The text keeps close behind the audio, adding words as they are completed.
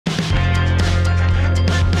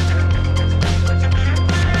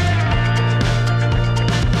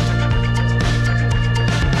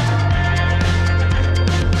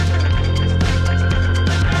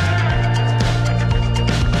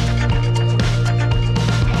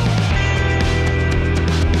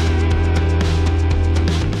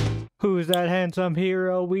that handsome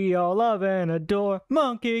hero we all love and adore?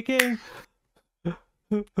 Monkey King.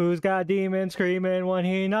 Who's got demons screaming when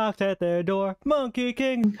he knocks at their door? Monkey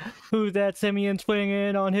King. Who's that simian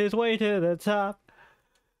swinging on his way to the top?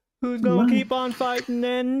 Who's gonna keep on fighting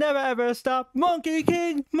and never ever stop? Monkey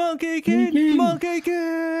King! Monkey King! Monkey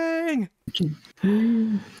King!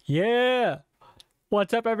 Yeah!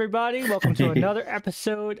 What's up, everybody? Welcome to another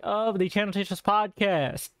episode of the Channel Teachers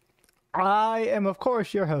Podcast. I am, of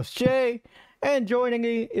course, your host, Jay, and joining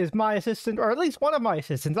me is my assistant, or at least one of my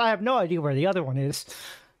assistants. I have no idea where the other one is.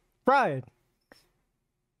 Brian.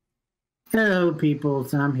 Hello,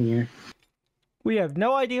 peoples. I'm here. We have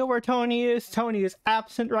no idea where Tony is. Tony is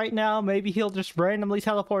absent right now. Maybe he'll just randomly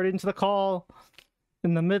teleport into the call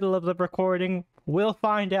in the middle of the recording. We'll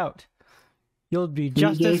find out. You'll be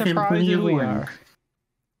just as surprised as we are.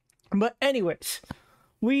 But anyways,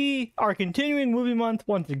 we are continuing movie month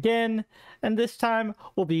once again, and this time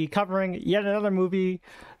we'll be covering yet another movie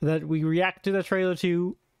that we react to the trailer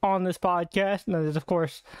to on this podcast, and that is, of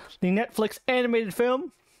course, the Netflix animated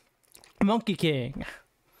film, Monkey King,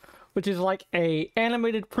 which is like a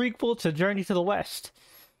animated prequel to Journey to the West.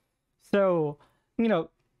 So,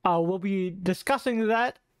 we'll be discussing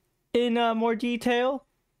that in more detail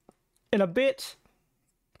in a bit.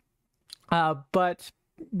 But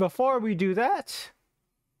before we do that,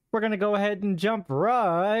 we're going to go ahead and jump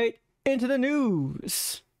right into the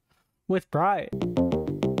news with Brian.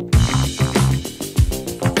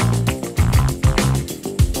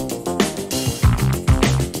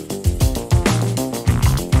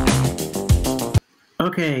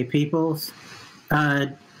 Okay, peoples.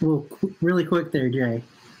 Well, really quick there, Jay.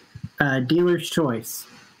 Dealer's choice.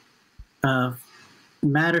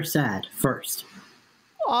 Mad or sad first?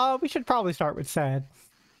 We should probably start with sad.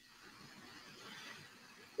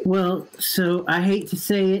 Well, so I hate to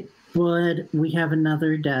say it, but we have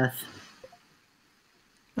another death.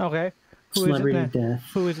 Okay. Celebrity death.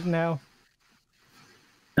 Who is it now?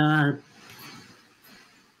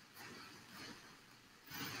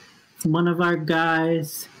 One of our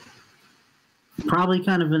guys, probably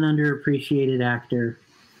kind of an underappreciated actor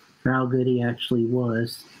for how good he actually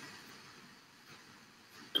was.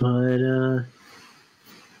 But,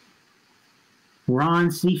 Ron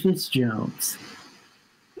Cephas Jones.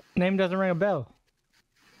 Name doesn't ring a bell.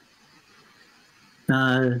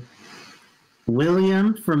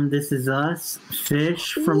 William from This Is Us.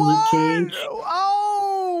 Fish from Luke Cage.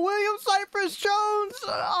 Oh, William Cypress Jones.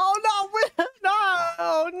 Oh,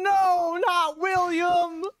 no, not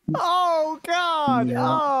William. Oh, God.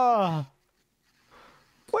 Yeah.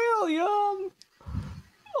 William.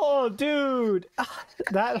 Oh, dude.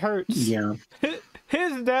 That hurts. Yeah.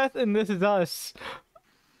 His death in This Is Us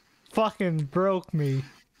fucking broke me.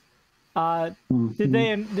 Did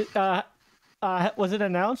they, was it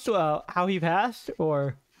announced how he passed,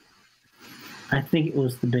 or? I think it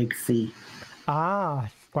was the big C. Ah,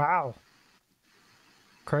 wow.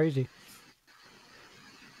 Crazy.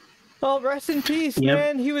 Well, rest in peace,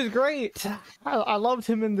 man. He was great. I loved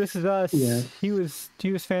him in This Is Us. Yeah. He was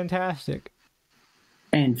fantastic.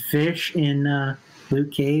 And Fish in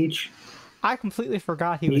Luke Cage. I completely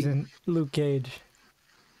forgot he was in Luke Cage.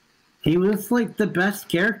 He was like the best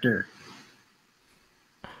character.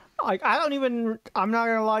 Like, I'm not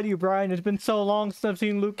gonna lie to you, Brian. It's been so long since I've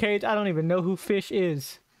seen Luke Cage, I don't even know who Fish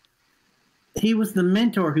is. He was the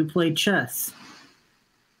mentor who played chess.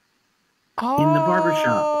 In the barbershop.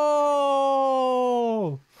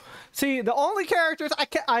 Oh! See, the only characters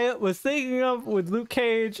I was thinking of with Luke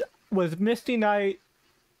Cage was Misty Knight,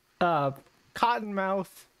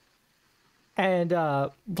 Cottonmouth,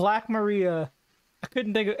 and Black Maria. I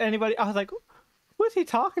couldn't think of anybody. I was like, what's he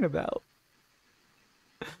talking about?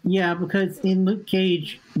 Yeah, because in Luke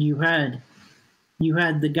Cage, you had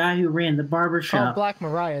the guy who ran the barbershop. Oh, Black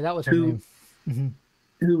Mariah, that was her name. Mm-hmm.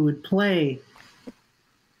 Who would play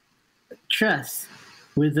chess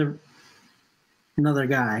with another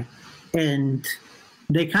guy. And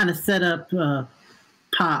they kind of set up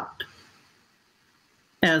Pop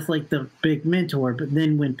as like the big mentor, but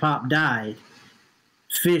then when Pop died,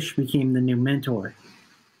 Fish became the new mentor.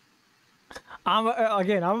 I'm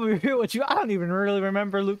gonna be real with you. I don't even really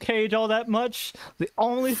remember Luke Cage all that much. The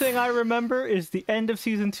only thing I remember is the end of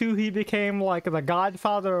season 2. He became like the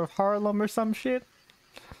Godfather of Harlem or some shit.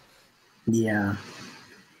 Yeah,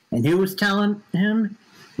 and who was telling him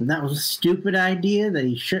that was a stupid idea, that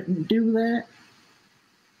he shouldn't do that?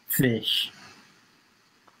 Fish.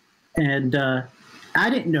 And I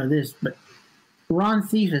didn't know this, but Ron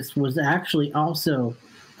Cephas was actually also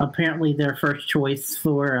apparently their first choice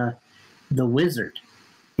for the Wizard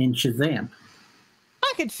in Shazam.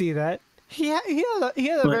 I could see that. He had a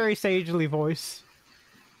But- very sagely voice.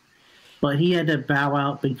 but he had to bow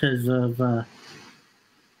out because of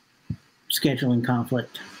scheduling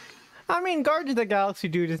conflict. I mean, Guardians of the Galaxy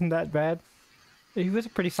dude isn't that bad. He was a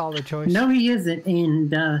pretty solid choice. No, he isn't,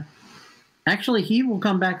 and actually, he will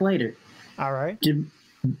come back later. All right.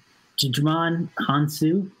 Jijimon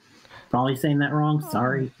Hansu. Probably saying that wrong.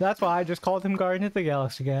 Sorry. That's why I just called him Guardians of the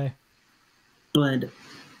Galaxy guy. But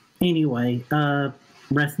anyway,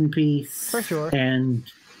 rest in peace. For sure. And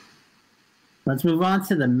let's move on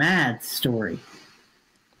to the Mad story.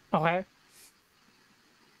 Okay.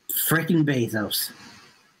 Freaking Bezos.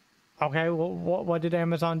 Okay, well, what did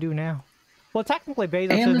Amazon do now? Well, technically, Bezos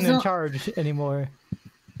isn't in Amazon- charge anymore.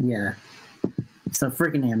 Yeah. So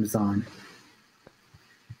freaking Amazon.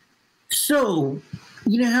 So,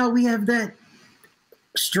 you know how we have that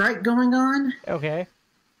strike going on? Okay.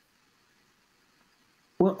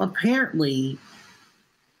 Well, apparently,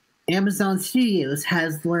 Amazon Studios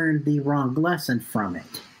has learned the wrong lesson from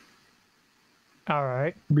it. All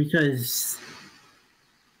right. Because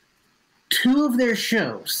two of their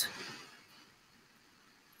shows,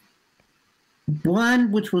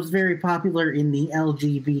 one which was very popular in the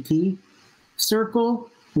LGBT circle,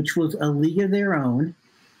 which was A League of Their Own,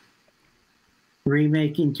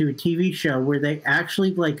 remake into a TV show where they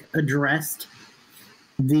actually addressed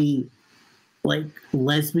the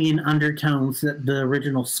lesbian undertones that the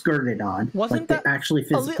original skirted on. Wasn't they that actually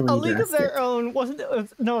physically a League of addressed Their it. Own? Wasn't it?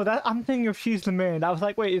 No, that I'm thinking of She's the Man. I was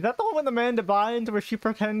like, wait, is that the one with Amanda Bynes where she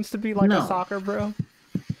pretends to be like No. a soccer bro?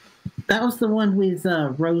 That was the one with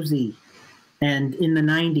Rosie, and in the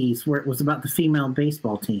 90s where it was about the female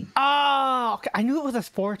baseball team. Oh, okay. I knew it was a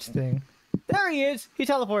sports thing. There he is. He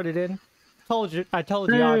teleported in. I told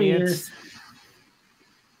the There he audience. is.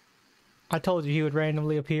 I told you he would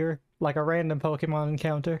randomly appear, like a random Pokemon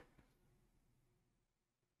encounter.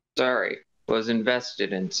 Sorry, was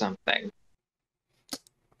invested in something.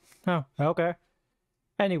 Oh, okay.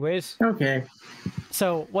 Anyways, Okay.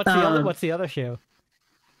 so what's the other show?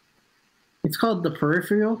 It's called The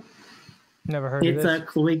Peripheral. Never heard It's of this.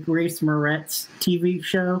 Chloe Grace Moretz TV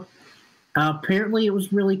show. Apparently, it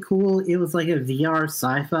was really cool. It was like a VR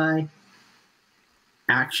sci-fi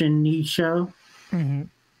action show. Mm-hmm.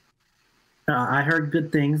 I heard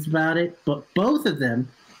good things about it, but both of them,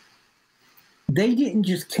 they didn't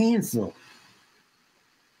just cancel.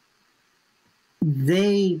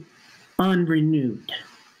 They unrenewed.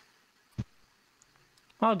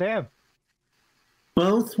 Oh, damn.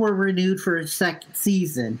 Both were renewed for a second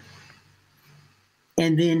season.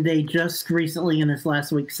 And then they just recently in this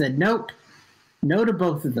last week said, nope, no to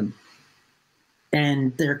both of them.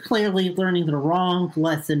 And they're clearly learning the wrong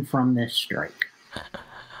lesson from this strike.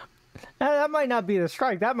 That might not be the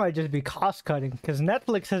strike. That might just be cost cutting because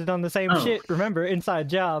Netflix has done the same Oh. shit. Remember, Inside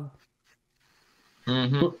Job.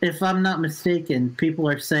 Mm-hmm. Well, if I'm not mistaken, people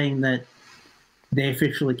are saying that they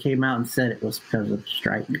officially came out and said it was because of the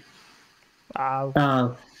strike. Wow.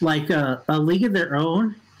 A League of Their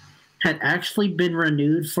Own had actually been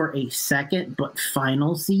renewed for a second but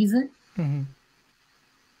final season. Mm-hmm.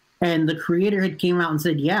 And the creator had came out and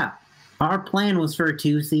said, yeah, our plan was for a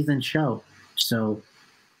 2-season show. So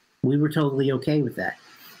we were totally okay with that.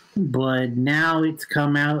 But now it's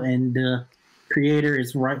come out and the creator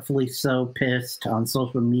is rightfully so pissed on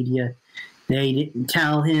social media. They didn't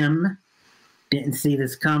tell him, didn't see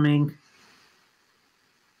this coming.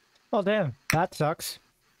 Oh, damn. That sucks.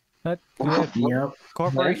 That Yep.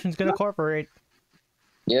 corporation's gonna corporate.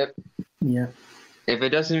 Yep. Yep. If it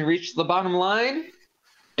doesn't reach the bottom line,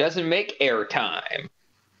 doesn't make airtime.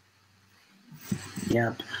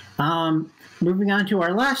 Yep. Moving on to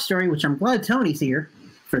our last story, which I'm glad Tony's here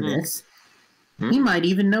for this. He might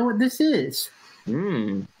even know what this is.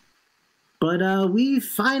 Hmm. But we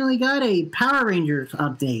finally got a Power Rangers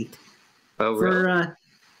update Oh, really? for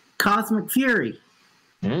Cosmic Fury.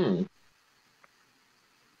 Hmm.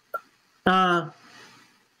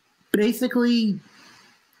 Basically,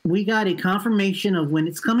 we got a confirmation of when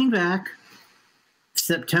it's coming back,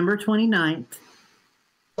 September 29th,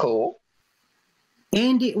 Cool.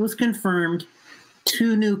 and it was confirmed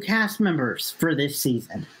 2 new cast members for this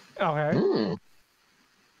season. Okay. Hmm.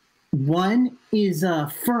 One is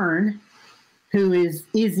Fern, who is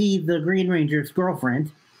Izzy the Green Ranger's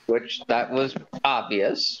girlfriend, Which that was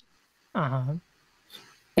obvious. Uh-huh.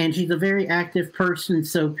 and she's a very active person,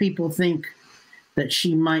 so people think that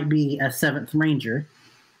she might be a 7th Ranger.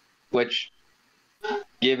 Which,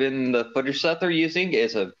 given the footage that they're using,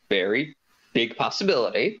 is a very big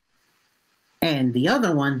possibility. And the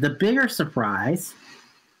other one, the bigger surprise,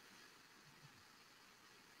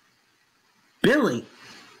 Billy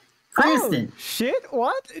Cranston. Oh, shit,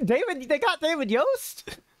 what? They got David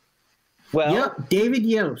Yost? Well, Yep, David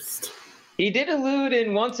Yost. he did allude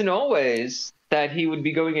in Once and Always that he would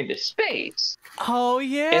be going into space. Oh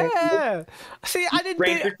yeah. See,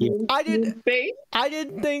 Ranger team in space. I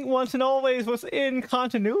didn't think Once and Always was in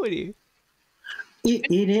continuity.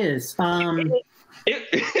 It is.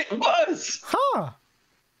 It was. Huh.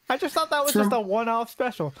 I just thought that was just a one-off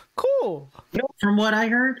special. Cool. From what I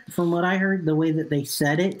heard, the way that they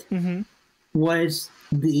said it was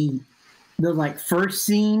the like first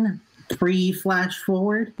scene pre-flash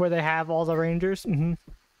forward, where they have all the Rangers.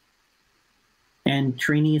 and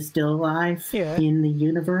Trini is still alive in the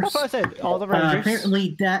universe. That's what I said. All the Rangers.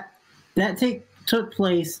 Apparently, that took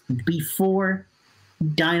place before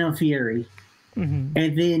Dino Fury, and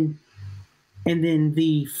then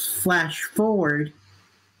the flash forward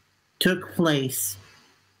took place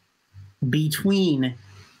between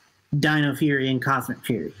Dino Fury and Cosmic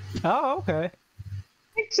Fury. Oh, okay.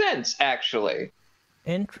 Makes sense, actually.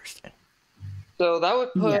 Interesting. So that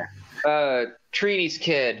would put Trini's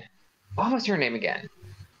kid. What was her name again?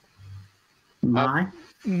 Mim.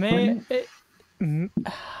 Mim. Mim.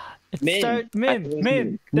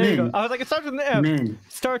 There you go. I was like, it starts with an M. Min.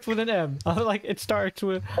 Starts with an M. I was like, it starts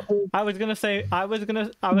with. I was gonna say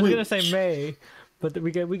May, but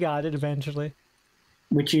we got it eventually.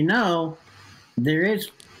 Which there is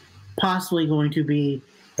possibly going to be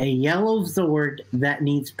a yellow Zord that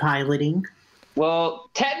needs piloting. Well,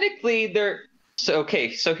 technically, so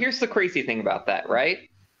here's the crazy thing about that, right?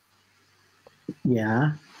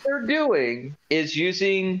 Yeah. What they're doing is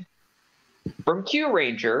using from Q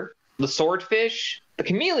Ranger the Swordfish, the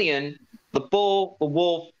Chameleon, the Bull, the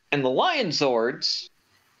Wolf, and the Lion Zords,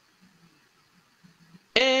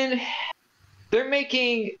 and they're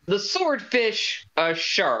making the Swordfish a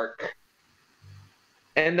shark,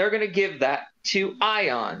 and they're going to give that to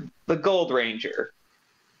Ion, the Gold Ranger.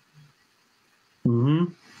 Mm-hmm.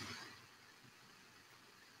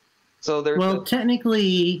 So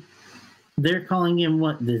technically, they're calling him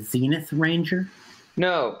what, the Zenith Ranger?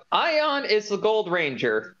 No, Ion is the Gold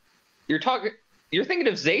Ranger. You're thinking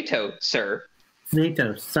of Zato, sir.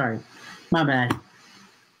 Zato, sorry. My bad.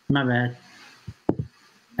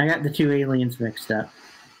 I got the two aliens mixed up.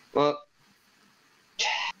 Well,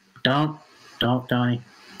 Don't, Tony.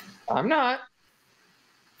 I'm not.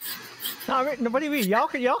 I mean, what do you mean? Y'all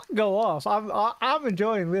can go off. I'm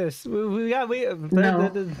enjoying this. No,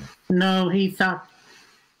 he stopped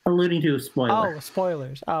alluding to a spoiler. Oh,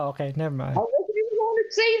 spoilers. Oh, okay, never mind. I wasn't even going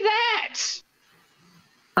to say that.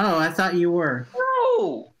 Oh, I thought you were.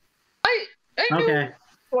 No, I knew Okay.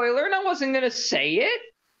 spoiler, and I wasn't going to say it.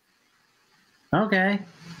 Okay.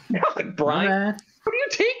 God, Brian, what do you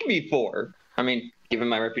take me for? I mean, given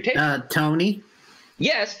my reputation. Tony.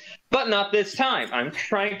 Yes, but not this time. I'm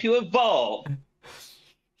trying to evolve.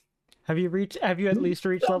 Have you at least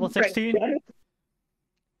reached level 16?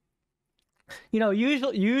 Usually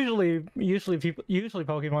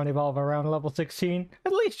Pokemon evolve around level 16.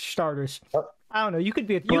 At least starters. I don't know. You could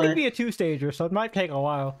be a 2-stager, so it might take a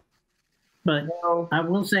while. But I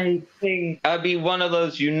will say, I'd be one of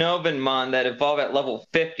those Unovenmon that evolve at level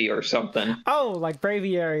 50 or something. Oh, like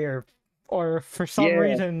Braviary or for some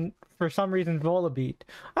reason Volbeat.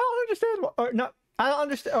 I don't understand. I don't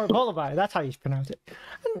understand. Or Volibite. That's how you pronounce it.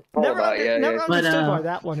 Never understood why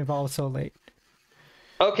that one evolved so late.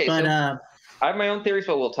 Okay, so I have my own theories,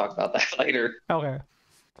 but we'll talk about that later. Okay.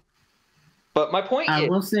 But my point is, I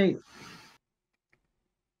will say,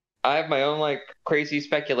 I have my own crazy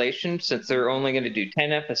speculation since they're only going to do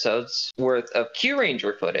 10 episodes worth of Q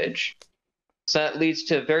Ranger footage. So that leads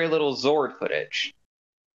to very little Zord footage.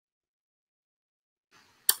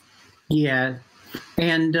 yeah.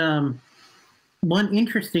 And one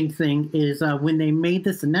interesting thing is when they made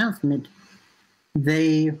this announcement,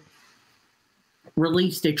 they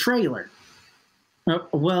released a trailer.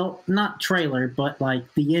 Well, not trailer, but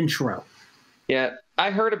the intro. Yeah,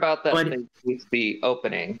 I heard about that when they released the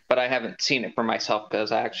opening, but I haven't seen it for myself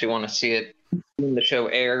because I actually want to see it when the show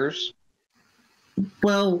airs.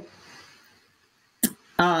 Well,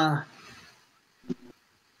 I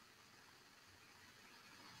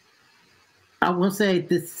will say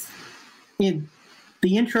the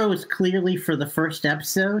intro is clearly for the first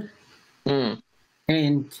episode,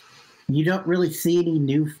 and you don't really see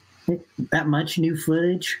any that much new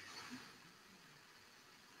footage.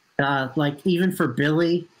 Even for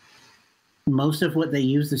Billy, most of what they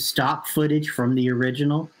use is stock footage from the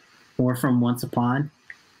original or from Once Upon.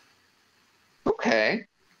 Okay.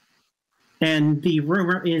 And the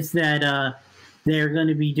rumor is that they're going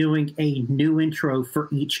to be doing a new intro for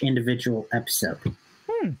each individual episode.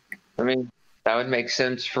 I mean, That would make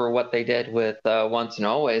sense for what they did with Once and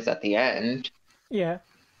Always at the end. Yeah.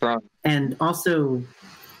 And also,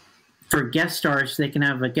 for guest stars, they can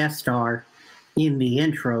have a guest star in the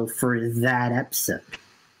intro for that episode.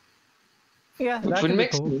 Yeah, Which that would could be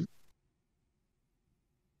make cool. sense.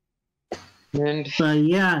 And But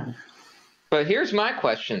yeah, but here's my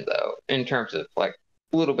question though, in terms of like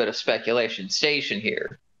a little bit of speculation station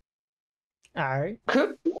here. All right.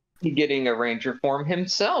 Could be getting a ranger form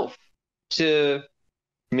himself to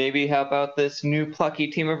maybe help out this new plucky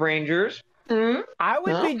team of rangers. I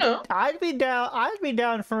would No, be. no. I'd be down. I'd be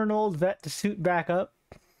down for an old vet to suit back up.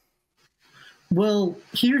 well,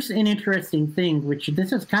 here's an interesting thing, which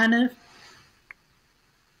this is kind of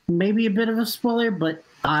maybe a bit of a spoiler, but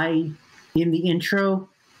in the intro,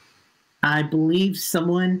 I believe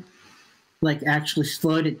someone like actually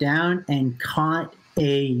slowed it down and caught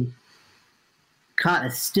a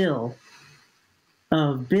still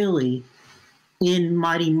of Billy in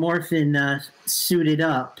Mighty Morphin suited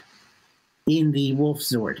up in the Wolf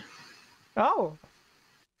Zord. Oh,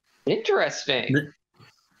 Interesting.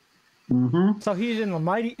 so he's in the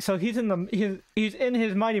mighty. So he's in the. He's in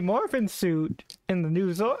his Mighty Morphin suit in the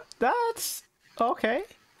new Zord. That's okay.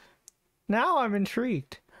 Now I'm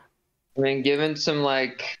intrigued. I mean, given some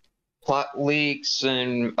like plot leaks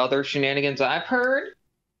and other shenanigans I've heard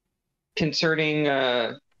concerning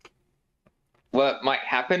what might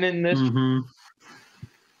happen in this,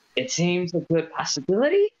 it seems a good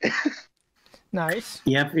possibility. Nice.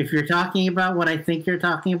 Yep, if you're talking about what I think you're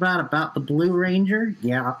talking about the Blue Ranger,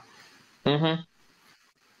 yeah. Mm-hmm.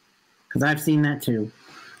 Because I've seen that too.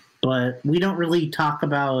 But we don't really talk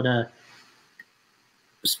about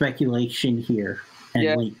speculation here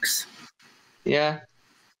and leaks. Yeah.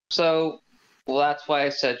 So, well, that's why I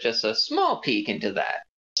said just a small peek into that.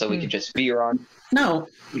 So we could just veer on, No,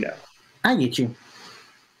 you know. I get you.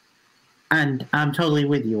 And I'm totally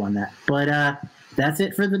with you on that. But that's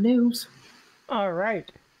it for the news. All right.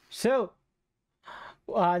 So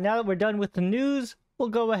now that we're done with the news, we'll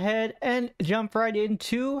go ahead and jump right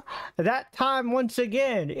into that time once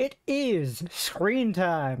again. It is screen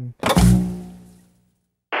time.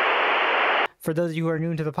 For those of you who are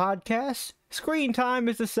new to the podcast, Screen Time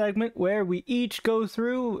is a segment where we each go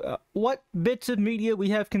through what bits of media we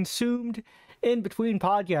have consumed in between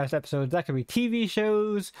podcast episodes. That could be TV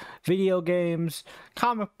shows, video games,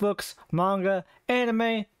 comic books, manga,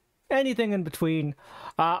 anime, anything in between.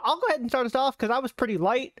 I'll go ahead and start us off because I was pretty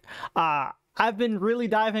light. I've been really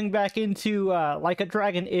diving back into Like a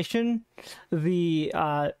Dragon Ishin, the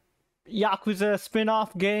Yakuza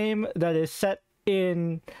spin-off game that is set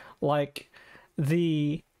in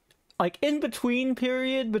the in-between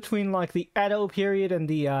period between like the Edo period and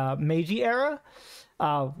the Meiji era,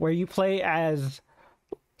 where you play as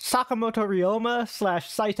Sakamoto Ryoma /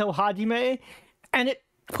 Saito Hajime, and it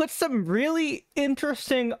puts some really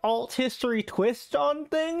interesting alt history twists on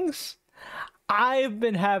things. I've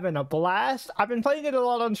been having a blast. I've been playing it a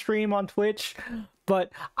lot on stream on Twitch, but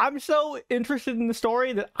I'm so interested in the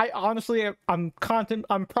story that I honestly I'm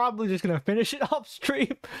probably just gonna finish it off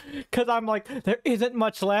stream because I'm like, there isn't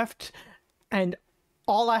much left, and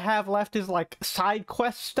all I have left is like side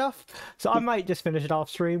quest stuff. So I might just finish it off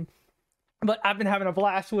stream. But I've been having a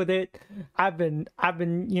blast with it. I've been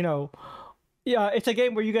yeah, it's a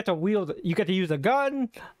game where you get to use a gun,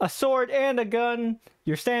 a sword, and a gun,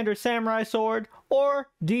 your standard samurai sword, or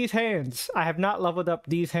D's hands. I have not leveled up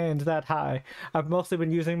D's hands that high. I've mostly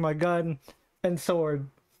been using my gun and sword.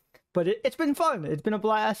 But it's been fun. It's been a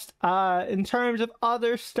blast. In terms of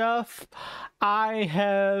other stuff, I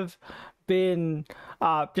have been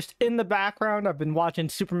just in the background. I've been watching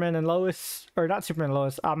Superman and Lois, or not Superman and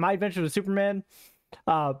Lois, My Adventures with Superman.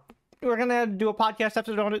 We're gonna do a podcast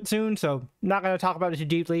episode on it soon, so not gonna talk about it too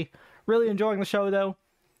deeply. Really enjoying the show though,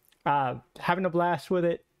 having a blast with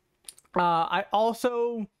it. I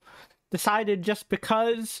also decided, just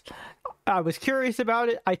because I was curious about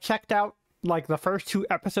it, I checked out like the first 2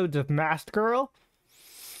 episodes of Masked Girl.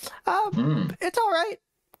 It's all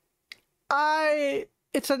right.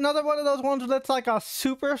 It's another one of those ones that's like a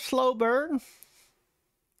super slow burn.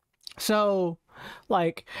 So,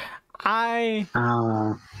 like, I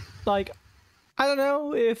don't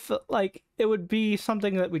know if like it would be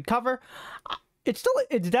something that we'd cover. It's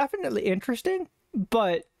definitely interesting,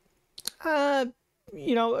 but I'm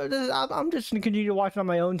just gonna continue to watch it on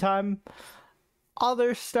my own time.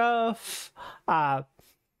 Other stuff, I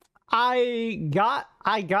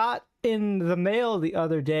got in the mail the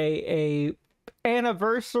other day a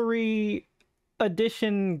anniversary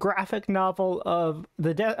edition graphic novel of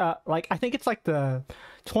the death. Like I think it's like the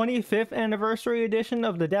 25th anniversary edition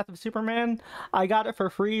of the Death of Superman. I got it for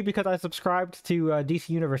free because I subscribed to DC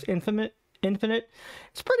Universe Infinite.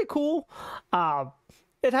 It's pretty cool.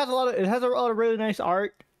 It has a lot of really nice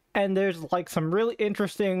art, and there's like some really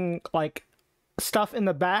interesting like stuff in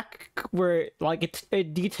the back where like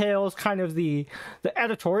it details kind of the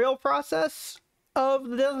editorial process of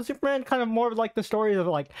the Death of Superman, kind of more of like the stories of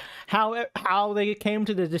like how they came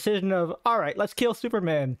to the decision of, all right, let's kill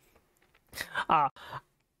Superman. I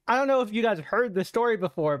don't know if you guys have heard this story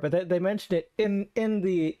before, but they mentioned it in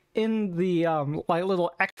the like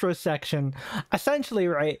little extra section. Essentially,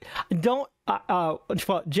 right? Don't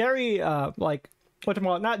Jerry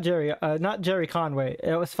not Jerry Conway.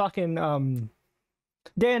 It was fucking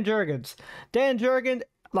Dan Jurgens. Dan Jurgens,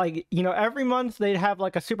 like, you know, every month they'd have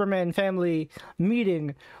like a Superman family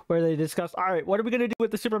meeting where they discuss, all right, what are we going to do with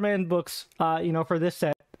the Superman books, you know, for this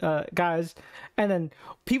set, guys? And then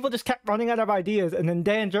people just kept running out of ideas, and then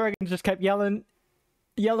Dan Jurgens just kept yelling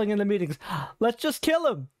in the meetings, let's just kill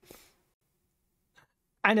him.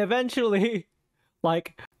 And eventually,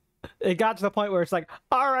 like, it got to the point where it's like,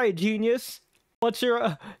 all right, genius, what's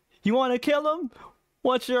your, you want to kill him?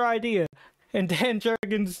 What's your idea? And Dan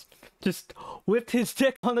Jurgens just whipped his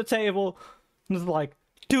dick on the table and was like,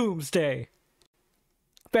 Doomsday.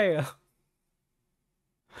 Bam.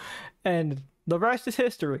 And the rest is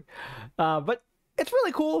history. But it's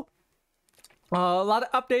really cool. A lot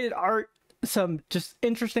of updated art, some just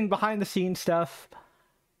interesting behind the scenes stuff.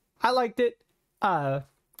 I liked it. I've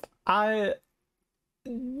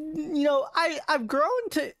grown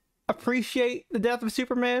to appreciate the Death of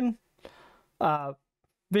Superman.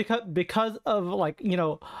 Because of, like, you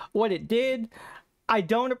know, what it did. I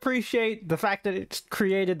don't appreciate the fact that it's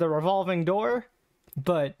created the revolving door,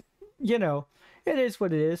 but, you know, it is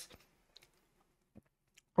what it is.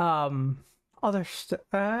 Other stuff.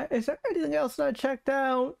 Is there anything else that I checked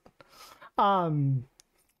out?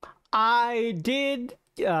 I did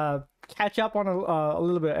catch up on a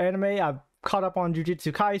little bit of anime. I've caught up on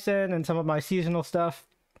Jujutsu Kaisen and some of my seasonal stuff,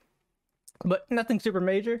 but nothing super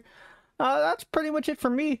major. That's pretty much it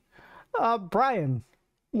for me. Brian,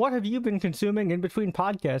 what have you been consuming in between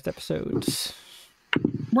podcast episodes?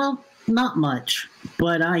 Well, not much,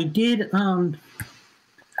 but I did follow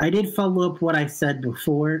up what I said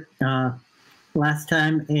before last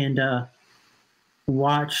time and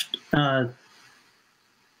watched the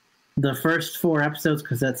first 4 episodes,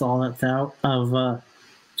 because that's all that's out, of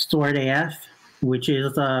Sword AF, which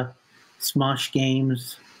is Smosh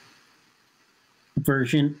Games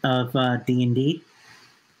version of D&D,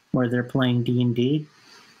 where they're playing D&D,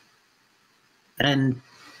 and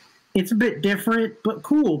it's a bit different but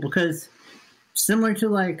cool, because similar to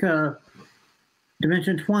like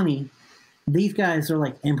Dimension 20, these guys are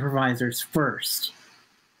like improvisers first.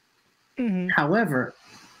 Mm-hmm. However,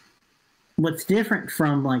 what's different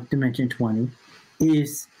from like Dimension 20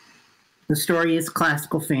 is the story is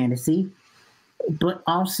classical fantasy, but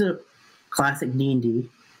also classic D&D,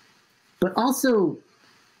 but also,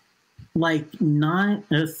 like,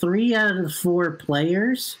 3 out of 4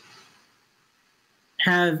 players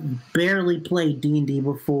have barely played D&D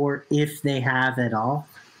before, if they have at all.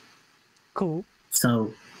 Cool.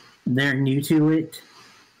 So, they're new to it.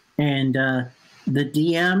 And the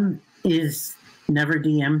DM is never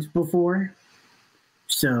DM'd before.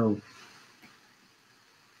 So,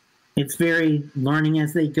 it's very learning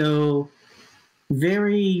as they go.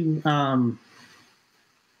 Very,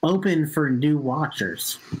 open for new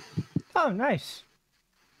watchers. Oh, nice.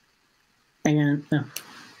 And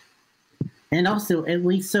also, at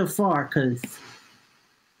least so far, because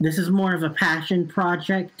this is more of a passion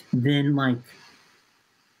project than like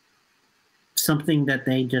something that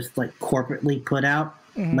they just like corporately put out.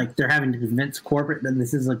 Mm-hmm. Like they're having to convince corporate that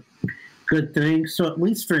this is a good thing. So at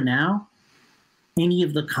least for now, any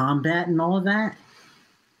of the combat and all of that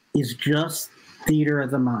is just theater of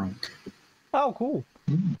the mind. Oh, cool.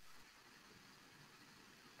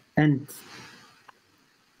 And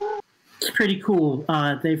it's pretty cool.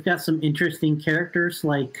 They've got some interesting characters,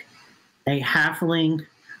 like a halfling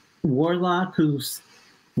warlock who's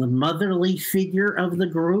the motherly figure of the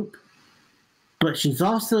group, but she's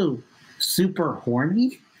also super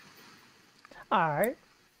horny. All right.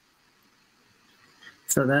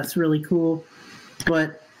 So that's really cool.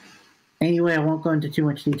 But anyway, I won't go into too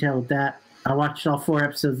much detail with that. I watched all 4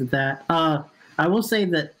 episodes of that. I will say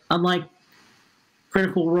that, unlike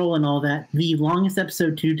Critical Role and all that, the longest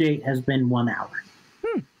episode to date has been 1 hour.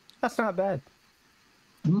 That's not bad.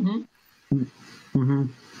 Mm-hmm. Mm-hmm.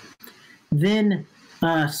 Then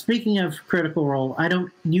Speaking of Critical Role, I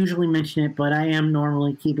don't usually mention it, but I am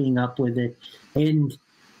normally keeping up with it. And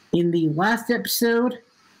in the last episode,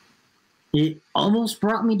 it almost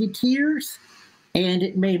brought me to tears, and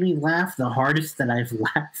it made me laugh the hardest that I've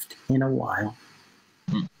laughed in a while.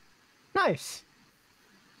 Nice.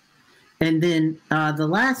 And then the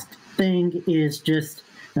last thing is just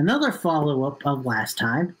another follow-up of last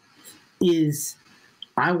time, is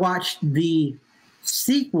I watched the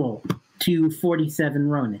sequel to 47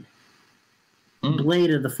 Ronin.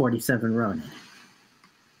 Blade of the 47 Ronin.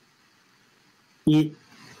 The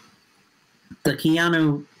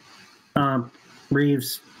Keanu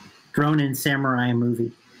Reeves Ronin samurai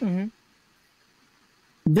movie. Mm-hmm.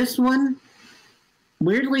 This one,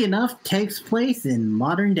 weirdly enough, takes place in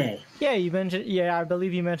modern day. Yeah, you mentioned. Yeah, I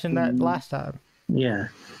believe you mentioned that last time. Yeah.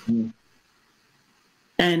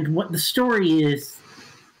 And what the story is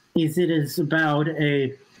it is about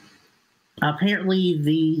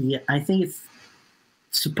apparently I think it's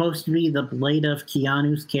supposed to be the blade of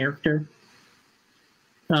Keanu's character,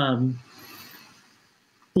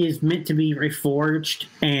 is meant to be reforged,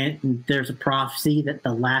 and there's a prophecy that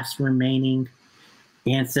the last remaining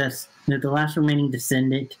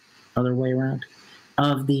descendant, other way around,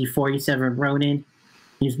 of the 47 Ronin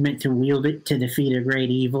is meant to wield it to defeat a great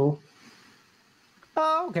evil.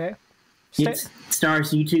 Oh, okay. It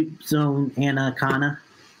stars YouTube's own Anna Kana.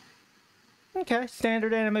 Okay,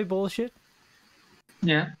 standard anime bullshit.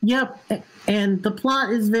 Yeah. Yep, and the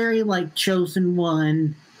plot is very like Chosen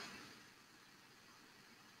One,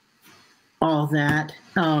 all that.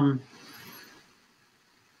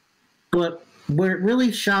 But where it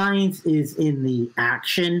really shines is in the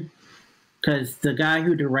action, because the guy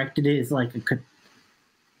who directed it is like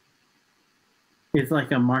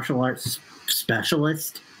a martial arts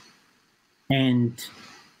specialist and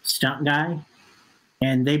stunt guy,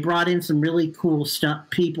 and they brought in some really cool stunt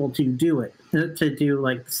people to do it, to do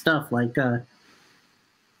like stuff like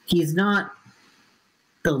he's not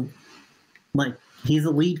he's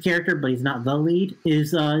the lead character, but he's not the lead.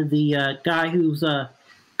 Is the guy who's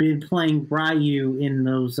been playing Ryu in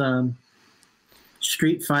those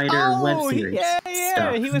Street Fighter web series. Yeah.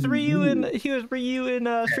 Stuff. He was Ryu in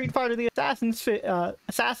Street Fighter: The Assassin's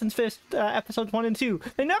Fist episodes 1 and 2.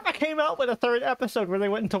 They never came out with a third episode where they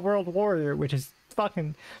went into World Warrior, which is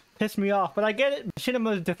fucking pissed me off. But I get it.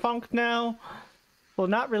 Machinima defunct now. Well,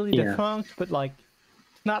 not really defunct, but like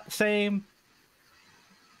it's not the same.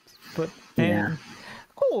 But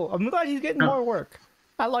cool. I'm glad he's getting more work.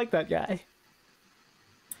 I like that guy.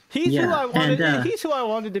 He's who I wanted. He's who I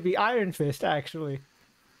wanted to be Iron Fist, actually.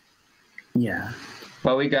 Yeah.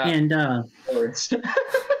 Well, we got God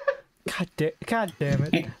damn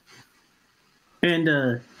it. And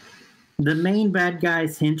the main bad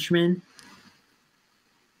guy's henchman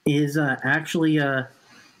is actually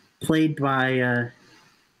played by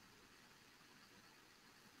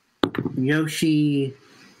Yoshi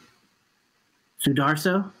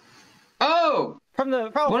Sudarso. Oh! From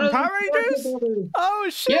Power Rangers? Oh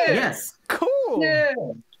shit! Yeah. Yes. Cool. Yeah.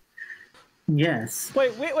 Yes.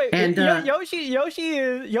 Wait. And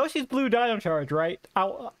Yoshi's Blue Dino Charge, right?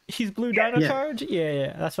 He's Blue Dino Charge?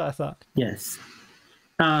 Yeah, that's what I thought. Yes.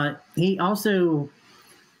 He also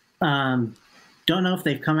don't know if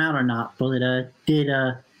they've come out or not, but did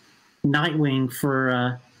Nightwing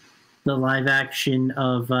for the live action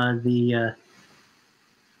of the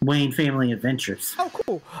Wayne Family Adventures. Oh,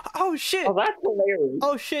 cool. Oh shit. Oh, that's hilarious.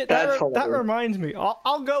 Oh shit. That reminds me.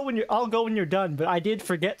 I'll go when you're done. But I did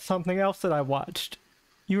forget something else that I watched.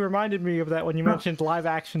 You reminded me of that when you mentioned live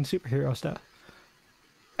action superhero stuff.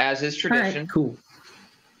 As is tradition. Right, cool.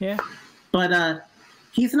 Yeah. But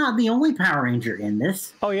he's not the only Power Ranger in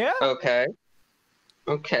this. Oh yeah. Okay.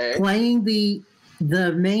 Playing the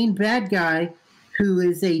main bad guy, who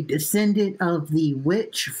is a descendant of the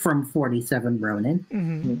witch from 47 Ronin,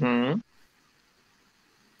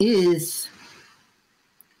 is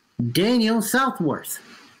Daniel Southworth.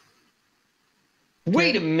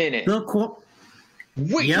 Wait a minute. The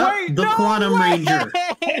Wait, Quantum Ranger.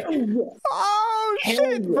 Oh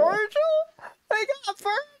shit, Virgil! They got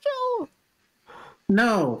Virgil!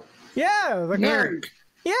 No. Yeah, the Eric.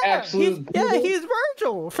 Yeah, he's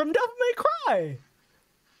Virgil from Devil May Cry.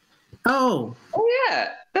 Oh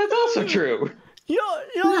yeah, that's also true.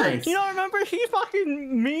 Nice. You know, remember he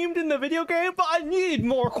fucking memed in the video game, but I need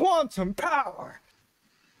more quantum power.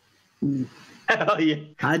 Hell yeah.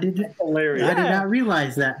 I did Hilarious. I did not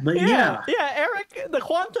realize that, but yeah. Yeah, Eric the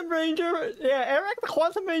Quantum Ranger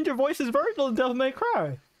voices Virgil in Devil May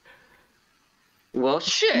Cry. Well,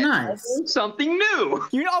 shit. Nice. Something new.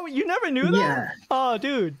 You never knew that? Yeah. Oh,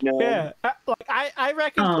 dude. No. Yeah. I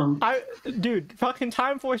reckon. Um, Dude, fucking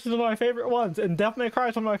Time Force is one of my favorite ones, and Devil May Cry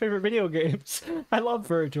is one of my favorite video games. I love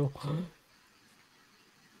Virgil.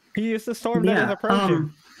 He is the storm that is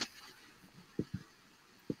approaching.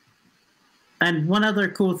 And one other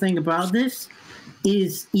cool thing about this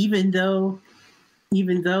is even though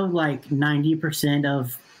like 90%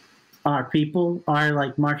 of our people are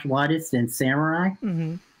like martial artists and samurai,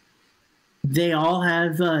 Mm-hmm. they all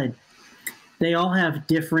have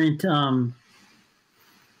different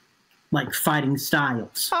like fighting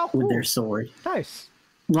styles with their sword. Nice.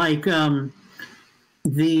 Like the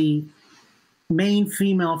main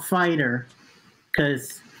female fighter,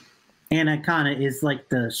 because Anna is like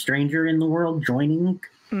the stranger in the world joining.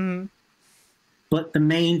 Mm-hmm. But the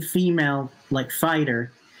main female like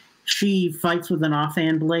fighter, she fights with an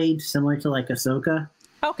offhand blade similar to like Ahsoka.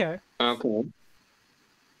 Okay. Okay.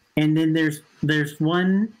 And then there's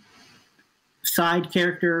one side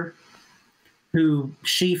character who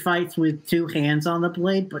she fights with two hands on the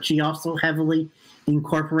blade, but she also heavily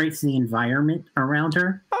incorporates the environment around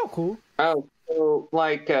her. Oh, cool. Oh, so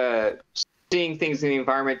like seeing things in the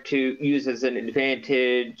environment to use as an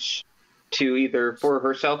advantage to either for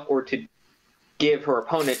herself or to give her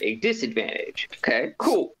opponent a disadvantage. Okay,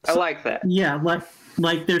 cool. I like that. Yeah,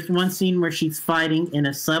 like there's one scene where she's fighting in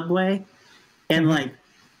a subway and like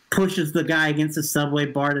pushes the guy against the subway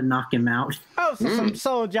bar to knock him out. Oh,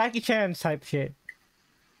 so Jackie Chan type shit.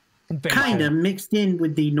 Kind of mixed in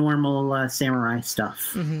with the normal samurai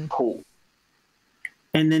stuff. Mm-hmm. Cool.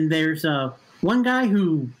 And then there's one guy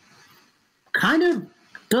who kind of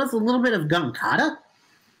does a little bit of gun kata.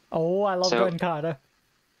 Oh, I love gun kata.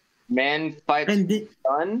 Man fights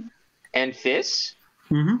gun and fists?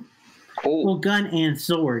 Mm-hmm. Cool. Well, gun and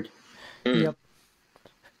sword. Yep.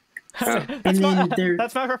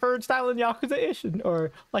 That's my preferred style in Yakuza Ishin,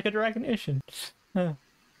 or like a Dragon Ishin. And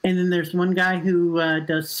then there's one guy who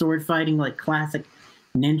does sword fighting like classic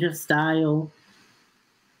ninja style.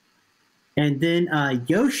 And then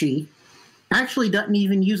Yoshi actually doesn't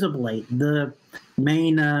even use a blade. The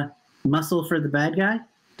main muscle for the bad guy.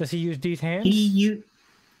 Does he use these hands?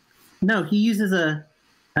 No, he uses a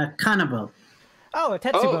kanabo. Oh, a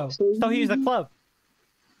tetsubo. So he uses a club.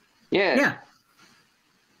 Yeah. Yeah.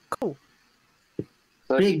 Cool.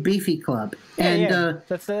 So Big beefy club. Yeah, and yeah.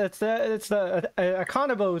 A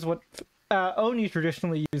kanabo is what Oni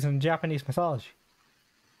traditionally use in Japanese mythology.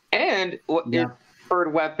 And what is the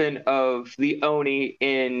preferred weapon of the Oni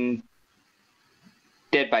in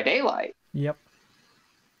Dead by Daylight? Yep.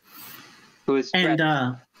 Who is and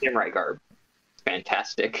samurai garb.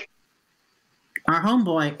 Fantastic. Our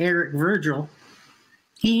homeboy Eric Virgil,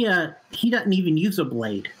 he doesn't even use a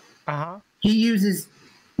blade. Uh-huh. He uses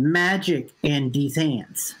magic and these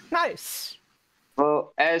hands. Nice.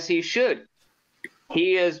 Well, as he should.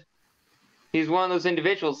 He's one of those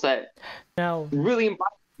individuals that Now really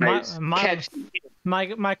my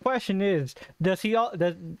question is, does he yell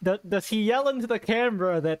into the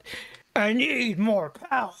camera that I need more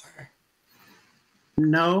power?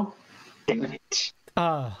 No. Damn it.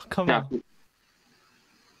 Come on.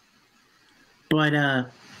 But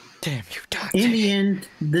damn you, Dante. in the end,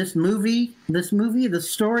 this movie, the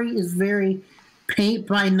story is very paint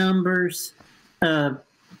by numbers,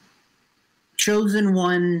 chosen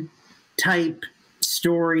one type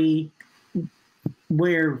story,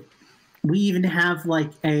 where we even have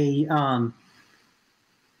like a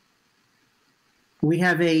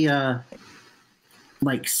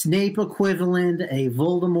like Snape equivalent, a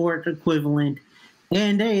Voldemort equivalent,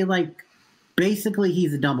 and a like basically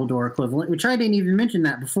he's a Dumbledore equivalent, which I didn't even mention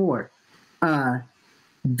that before.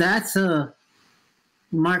 That's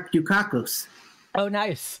Mark Dukakis. Oh,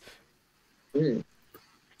 nice. Mm.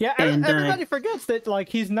 Yeah, And, everybody forgets that like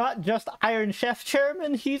he's not just Iron Chef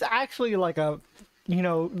chairman. He's actually like a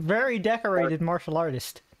very decorated martial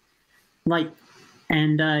artist. Like,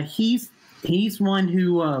 and he's one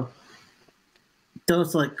who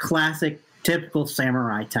does like classic, typical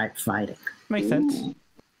samurai type fighting. Makes sense.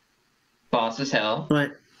 Boss as hell.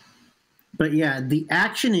 But yeah, the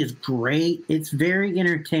action is great. It's very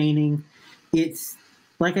entertaining. It's,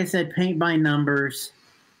 like I said, paint by numbers.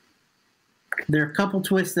 There are a couple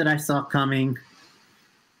twists that I saw coming.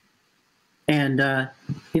 And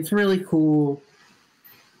it's really cool.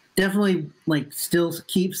 Definitely, like, still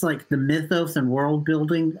keeps, like, the mythos and world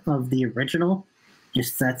building of the original.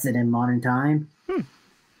 Just sets it in modern time.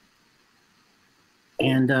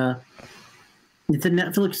 And it's a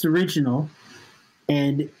Netflix original.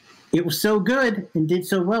 And it was so good and did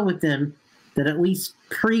so well with them that at least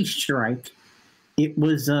pre-strike, it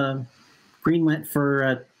was greenlit for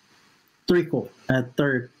a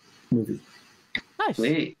third movie. Nice.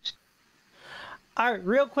 Sweet. All right,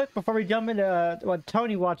 real quick before we jump into what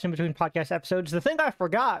Tony watched in between podcast episodes, the thing I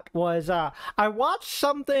forgot was I watched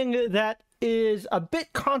something that is a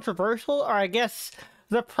bit controversial, or I guess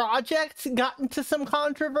the project got into some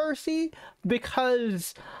controversy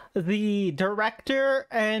because the director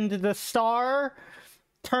and the star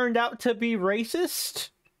turned out to be racist.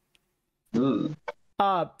 Ooh.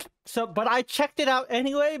 But I checked it out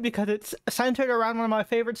anyway because it's centered around one of my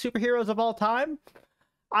favorite superheroes of all time.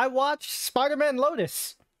 I watched Spider-Man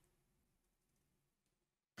Lotus.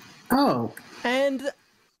 Oh. And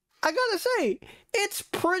I gotta say, it's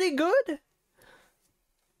pretty good.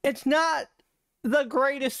 It's not the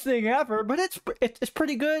greatest thing ever, but it's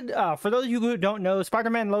pretty good. For those of you who don't know,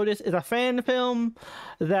 Spider-Man Lotus is a fan film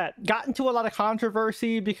that got into a lot of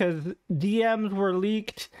controversy because DMs were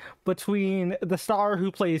leaked between the star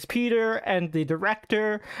who plays Peter and the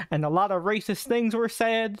director, and a lot of racist things were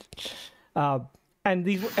said. And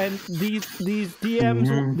these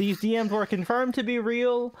DMs were confirmed to be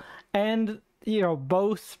real, and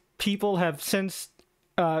both people have since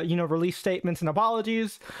released statements and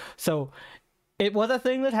apologies. So it was a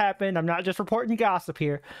thing that happened. I'm not just reporting gossip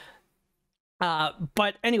here.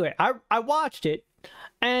 But anyway, I watched it,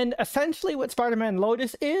 and essentially what Spider-Man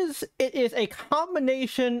Lotus is, it is a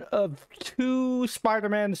combination of two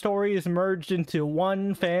Spider-Man stories merged into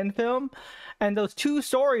one fan film. And those two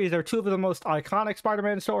stories are two of the most iconic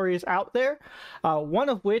Spider-Man stories out there. One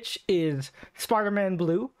of which is Spider-Man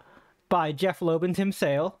Blue by Jeff Loeb and Tim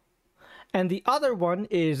Sale. And the other one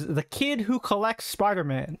is The Kid Who Collects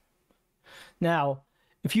Spider-Man. Now,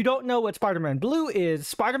 if you don't know what Spider-Man Blue is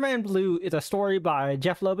a story by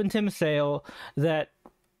Jeff Loeb and Tim Sale that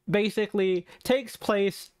basically takes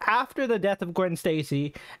place after the death of Gwen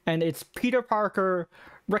Stacy, and it's Peter Parker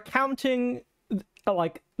recounting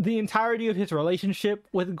the entirety of his relationship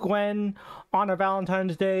with Gwen on a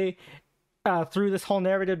Valentine's Day through this whole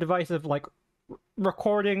narrative device of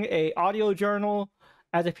recording a audio journal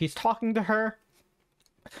as if he's talking to her.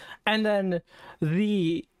 And then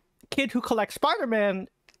The Kid Who Collects Spider-Man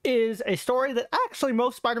is a story that actually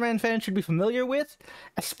most Spider-Man fans should be familiar with,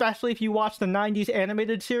 especially if you watch the 90s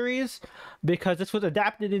animated series, because this was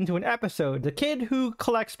adapted into an episode. The Kid Who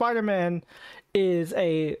Collects Spider-Man is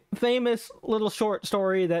a famous little short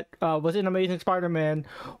story that was in Amazing Spider-Man,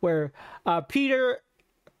 where Peter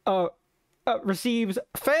receives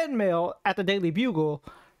fan mail at the Daily Bugle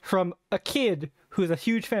from a kid who's a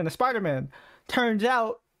huge fan of Spider-Man. Turns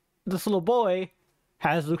out this little boy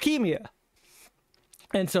has leukemia.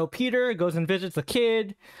 And so Peter goes and visits the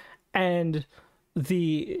kid, and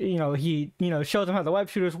he shows him how the web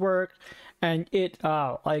shooters work, and the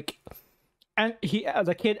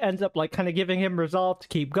kid ends up kind of giving him resolve to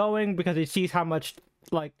keep going because he sees how much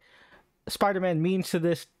Spider-Man means to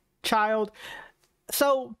this child.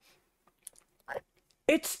 So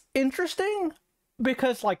it's interesting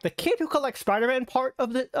because the Kid Who Collects Spider-Man part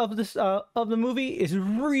of the movie is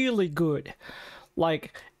really good.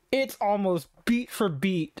 It's almost beat for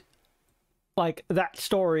beat that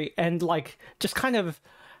story, and just kind of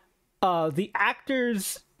the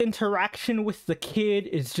actor's interaction with the kid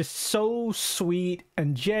is just so sweet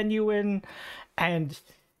and genuine, and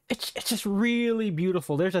it's just really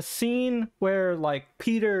beautiful. There's a scene where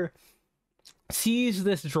Peter sees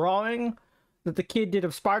this drawing that the kid did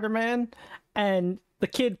of Spider-Man, and the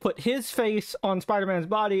kid put his face on Spider-Man's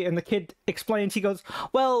body, and the kid explains, he goes,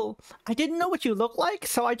 well, I didn't know what you look like,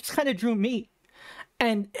 so I just kind of drew me.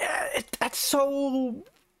 And that's so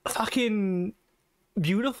fucking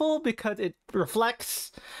beautiful because it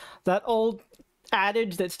reflects that old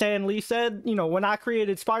adage that Stan Lee said, when I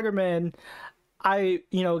created Spider-Man, I,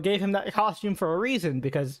 gave him that costume for a reason,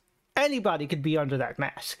 because anybody could be under that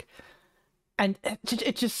mask. And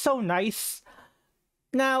it's just so nice.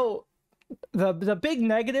 Now, the big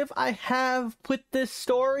negative I have with this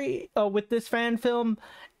story, with this fan film,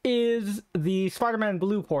 is the Spider-Man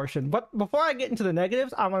Blue portion. But before I get into the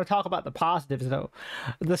negatives, I want to talk about the positives, though.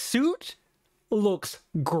 The suit looks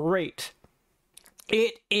great.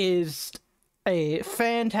 It is a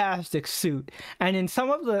fantastic suit, and in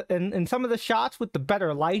some of the shots with the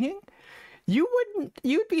better lighting,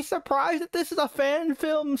 you'd be surprised that this is a fan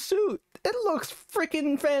film suit. It looks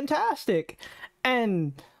freaking fantastic,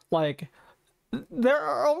 and there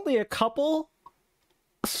are only a couple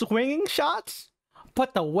swinging shots,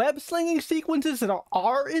 but the web slinging sequences that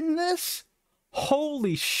are in this,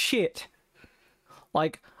 holy shit.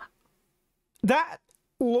 That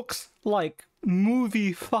looks like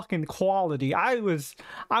movie fucking quality. I was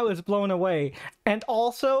blown away. And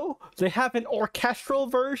also, they have an orchestral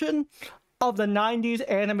version of the 90s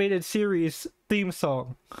animated series theme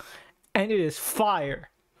song, and it is fire.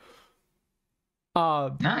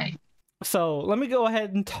 Nice. So let me go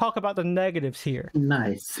ahead and talk about the negatives here.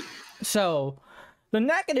 Nice. So the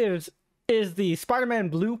negatives is the Spider-Man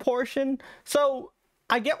Blue portion. So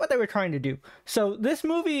I get what they were trying to do. So this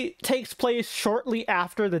movie takes place shortly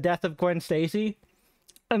after the death of Gwen Stacy,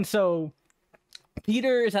 and so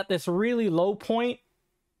Peter is at this really low point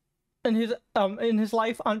in his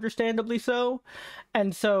life, understandably so.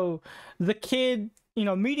 And so the kid,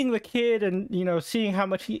 meeting the kid and seeing how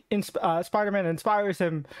much Spider-Man inspires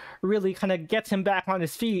him really kind of gets him back on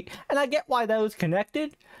his feet. And I get why that was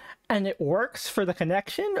connected, and it works for the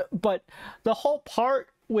connection. But the whole part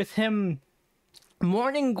with him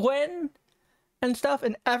mourning Gwen and stuff,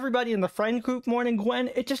 and everybody in the friend group mourning Gwen,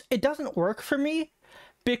 it doesn't work for me,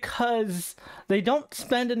 because they don't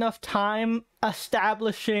spend enough time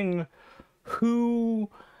establishing who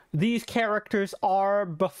these characters are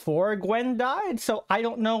before Gwen died. So I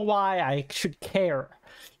don't know why I should care,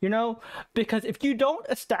 because if you don't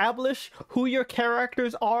establish who your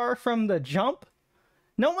characters are from the jump,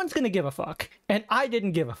 no one's gonna give a fuck, and I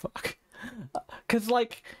didn't give a fuck. Because,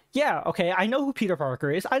 yeah, okay, I know who Peter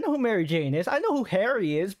Parker is, I know who Mary Jane is, I know who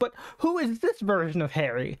Harry is, but who is this version of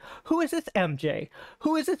Harry? Who is this MJ?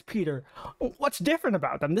 Who is this Peter? What's different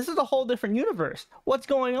about them? This is a whole different universe. What's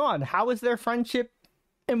going on? How is their friendship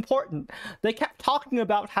important? They kept talking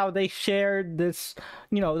about how they shared this,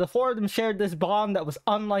 the four of them shared this bond that was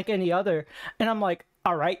unlike any other, and I'm like,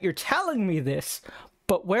 alright, you're telling me this,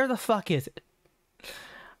 but where the fuck is it?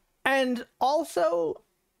 And also,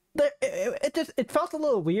 it felt a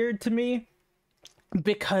little weird to me,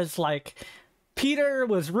 because Peter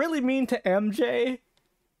was really mean to MJ,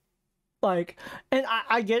 and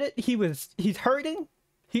I get it, he's hurting,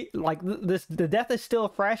 the death is still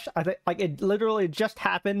fresh. I think it literally just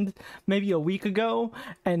happened maybe a week ago,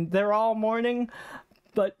 and they're all mourning.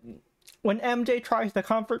 But when MJ tries to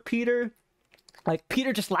comfort Peter,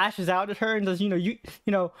 Peter just lashes out at her and says,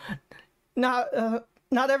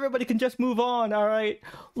 not everybody can just move on, all right?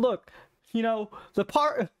 Look, the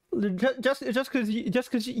part, just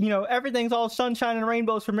because everything's all sunshine and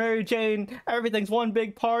rainbows for Mary Jane, everything's one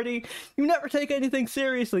big party, you never take anything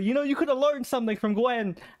seriously. You could have learned something from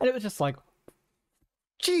Gwen. And it was just like,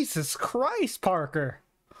 Jesus Christ, Parker,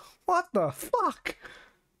 what the fuck?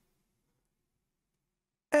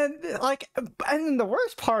 And and the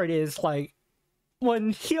worst part is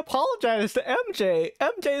when he apologized to MJ,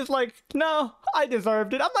 MJ is like, no, I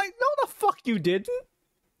deserved it. I'm like, no, the fuck you didn't.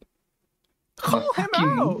 Call him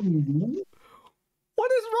out.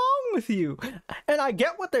 What is wrong with you? And I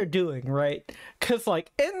get what they're doing, right? Because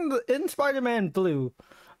in Spider-Man Blue,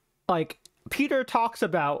 Peter talks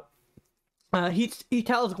about, he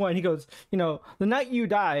tells Gwen, he goes, the night you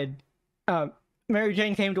died, Mary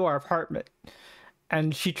Jane came to our apartment.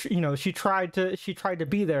 And she tried to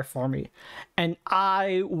be there for me, and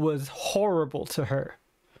I was horrible to her.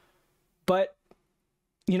 But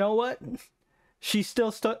you know what? She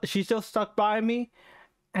still stuck by me,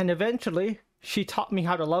 and eventually she taught me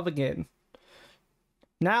how to love again.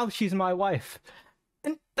 Now she's my wife.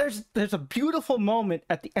 And there's a beautiful moment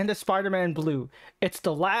at the end of Spider-Man Blue. It's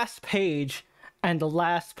the last page and the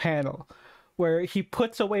last panel, where he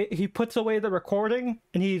puts away the recording,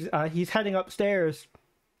 and he's heading upstairs,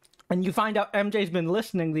 and you find out MJ's been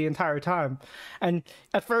listening the entire time. And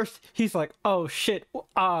at first he's like, oh shit,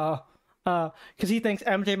 because he thinks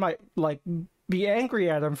MJ might be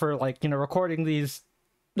angry at him for recording these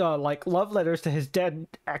love letters to his dead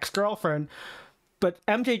ex-girlfriend. But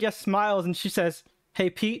MJ just smiles, and she says,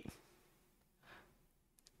 hey Pete,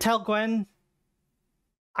 tell Gwen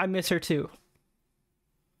I miss her too.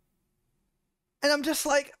 And I'm just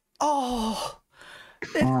like, oh,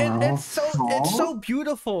 it's so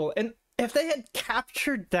beautiful. And if they had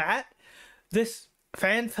captured that, this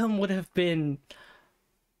fan film would have been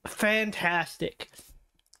fantastic.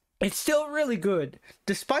 It's still really good,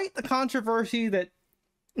 despite the controversy that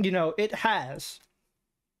it has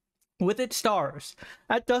with its stars.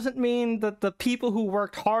 That doesn't mean that the people who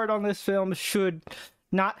worked hard on this film should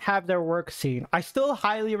not have their work seen. I still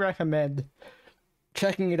highly recommend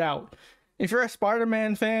checking it out. If you're a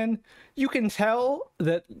Spider-Man fan, you can tell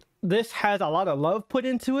that this has a lot of love put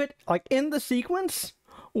into it. In the sequence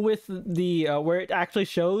with the where it actually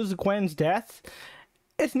shows Gwen's death,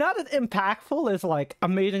 it's not as impactful as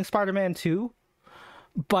Amazing Spider-Man 2.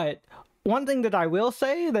 But one thing that I will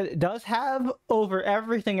say that it does have over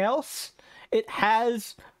everything else, it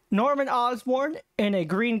has Norman Osborn in a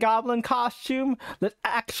Green Goblin costume that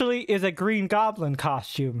actually is a Green Goblin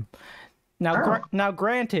costume. Now,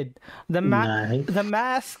 granted, Nice. the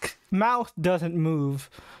mask mouth doesn't move,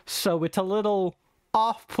 so it's a little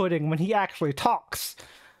off-putting when he actually talks.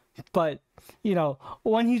 But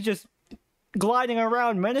when he's just gliding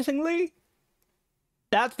around menacingly,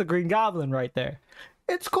 that's the Green Goblin right there.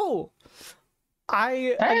 It's cool.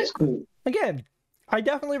 That is cool. Again, I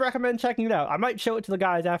definitely recommend checking it out. I might show it to the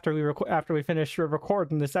guys after we finish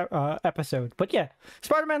recording this episode. But yeah,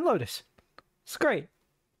 Spider-Man Lotus. It's great.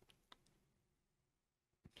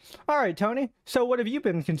 All right, Tony. So what have you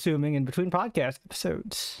been consuming in between podcast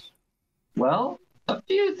episodes? Well, a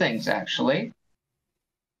few things, actually.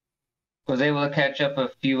 Was able to catch up a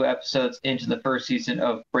few episodes into the first season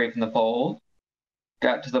of Brave and the Bold.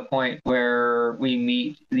 Got to the point where we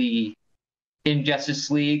meet the Injustice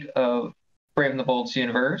League of Brave and the Bold's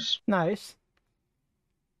universe. Nice.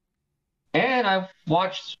 And I've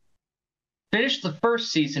finished the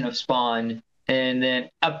first season of Spawn, and then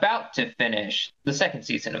about to finish the second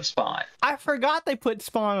season of Spawn. I forgot they put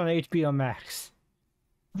Spawn on HBO Max.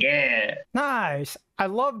 Yeah. Nice. I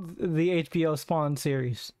love the HBO Spawn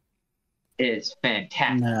series. It's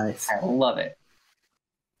fantastic. Nice. I love it.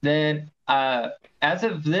 Then, as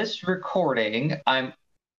of this recording, I'm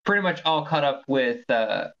pretty much all caught up with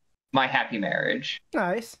My Happy Marriage.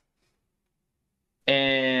 Nice.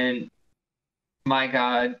 And my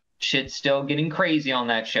God, shit's still getting crazy on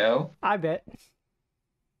that show. I bet.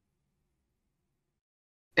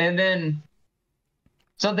 And then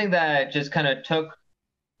something that just kind of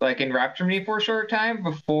enraptured me for a short time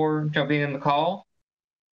before jumping in the call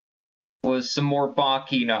was some more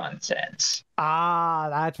Baki nonsense. Ah,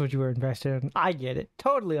 that's what you were invested in. I get it.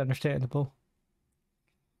 Totally understandable.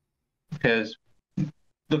 Because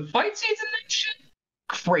the fight scenes in that shit,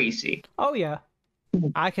 crazy. Oh, yeah.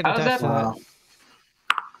 I can How's attest to that? that. Wow.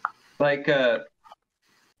 Like, the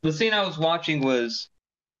scene I was watching was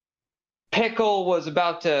Pickle was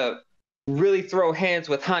about to really throw hands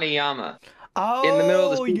with Hanayama Oh, in the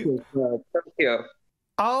middle of the street of Tokyo.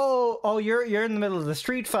 You're in the middle of the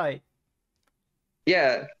street fight.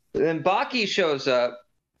 Yeah, then Baki shows up,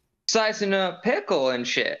 sizing up Pickle and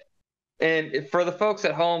shit. And for the folks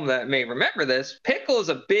at home that may remember this, Pickle is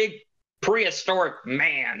a big prehistoric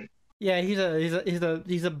man. Yeah, he's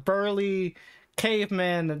a burly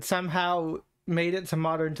caveman that somehow made it to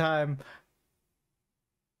modern time.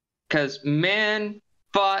 Because man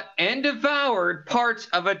fought and devoured parts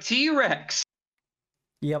of a T-Rex.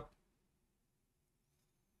 Yep.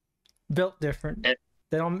 Built different.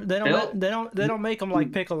 They don't make them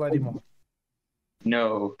like Pickle anymore.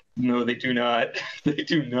 No, they do not. They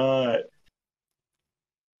do not.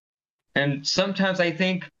 And sometimes I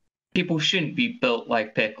think people shouldn't be built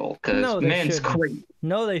like Pickle, because No, they man's shouldn't. crazy.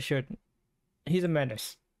 No, they shouldn't. He's a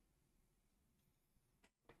menace.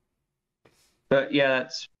 But yeah,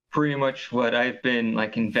 that's pretty much what I've been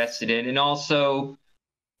invested in. And also,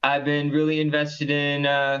 I've been really invested in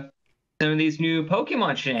some of these new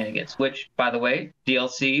Pokemon shenanigans, which, by the way,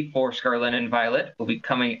 DLC for Scarlet and Violet will be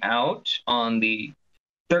coming out on the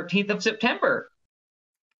 13th of September.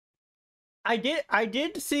 I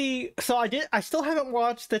did see. So I still haven't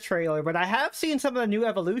watched the trailer, but I have seen some of the new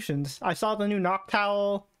evolutions. I saw the new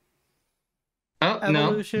Noctowl Oh,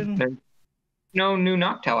 evolution. no. There's no new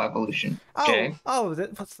Noctowl evolution. Jay.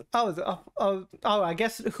 I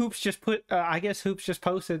guess Hoops just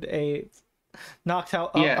posted a Noctowl,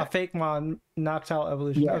 Yeah. a fake Noctowl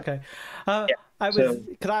evolution. Yeah. Okay. Yeah. I was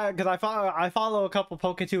because I follow a couple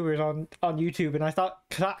Poketubers on YouTube, and I thought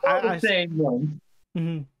I same one.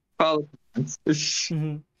 Mhm. Oh,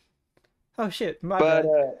 Mhm. Oh shit! My but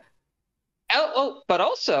bad. but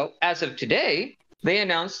also, as of today, they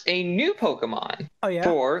announced a new Pokemon Oh yeah.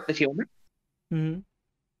 for the Teal. Mm-hmm.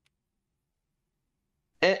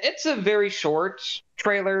 It's a very short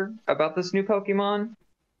trailer about this new Pokemon.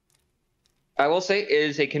 I will say it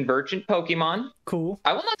is a convergent Pokemon. Cool.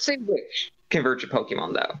 I will not say which convergent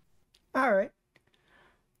Pokemon though. All right.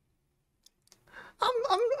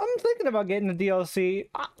 I'm thinking about getting the DLC.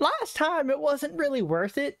 Last time it wasn't really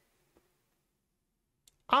worth it.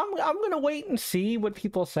 I'm gonna wait and see what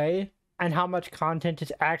people say and how much content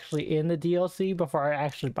is actually in the DLC before I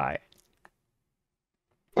actually buy it.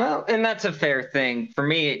 Well, and that's a fair thing. For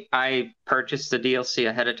me, I purchased the DLC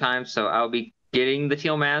ahead of time, so I'll be getting the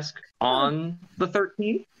Teal Mask on the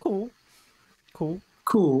 13th. Cool.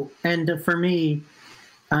 And for me,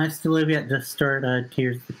 I still have yet to start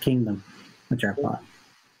Tears of the Kingdom, which I bought.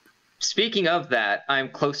 Speaking of that, I'm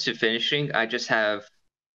close to finishing. I just have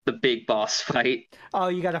the big boss fight. Oh,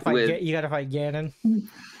 you gotta fight. You gotta fight Ganon.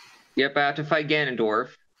 Yep, I have to fight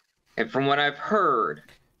Ganondorf. And from what I've heard,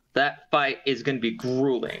 that fight is going to be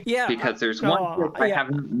grueling. Yeah, because there's one trick I yeah.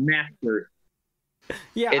 haven't mastered.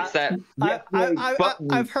 Yeah, It's that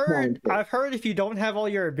I've heard if you don't have all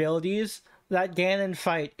your abilities, that Ganon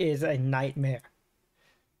fight is a nightmare.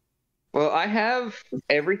 Well, I have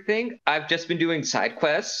everything. I've just been doing side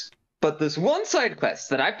quests, but this one side quest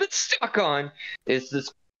that I've been stuck on is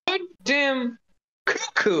this goddamn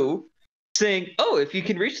cuckoo saying, "Oh, if you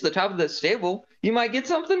can reach the top of this stable, you might get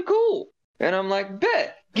something cool." And I'm like,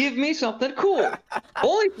 "Bet, give me something cool."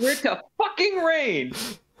 Only for it to fucking rain.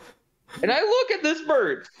 And I look at this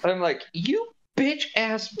bird, and I'm like, "You bitch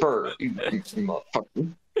ass bird, you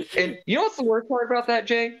motherfucker." And you know what's the worst part about that,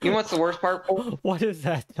 Jay? You know what's the worst part? What is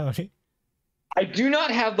that, Tony? I do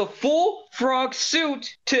not have the full frog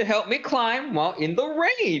suit to help me climb while in the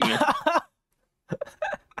rain.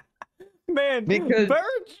 Man, Because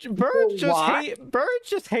birds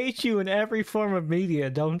just hate you in every form of media,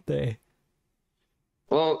 don't they?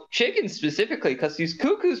 Well, chickens specifically, because these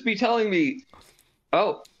cuckoos be telling me,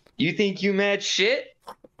 "Oh, you think you mad shit?"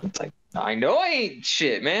 It's like, I know I ain't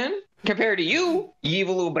shit, man. Compared to you, you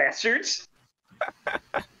evil little bastards.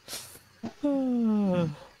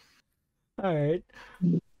 Alright.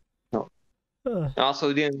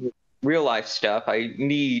 Also, dealing with real life stuff, I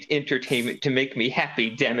need entertainment to make me happy,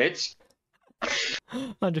 damn it.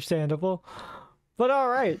 Understandable. But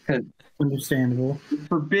alright. Understandable.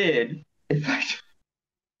 Forbid, if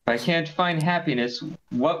I can't find happiness,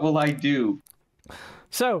 what will I do?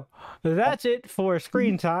 So, that's it for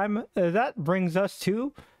screen time. That brings us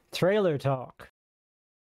to trailer talk.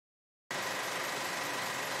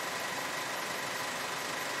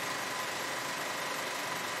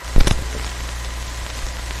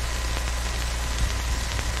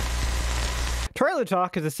 Trailer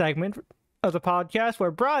Talk is a segment of the podcast where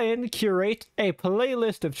Brian curates a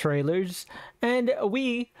playlist of trailers and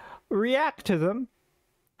we react to them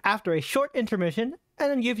after a short intermission and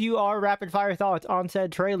then give you our rapid fire thoughts on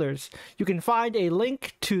said trailers. You can find a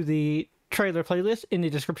link to the trailer playlist in the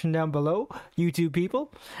description down below, YouTube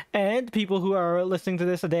people, and people who are listening to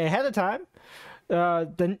this a day ahead of time.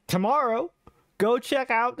 Then tomorrow, go check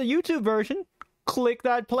out the YouTube version. Click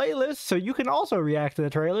that playlist so you can also react to the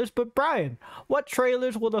trailers. But Brian, what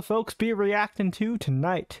trailers will the folks be reacting to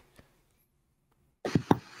tonight?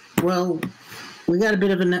 Well, we got a bit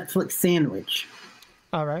of a Netflix sandwich.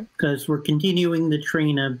 All right. Because we're continuing the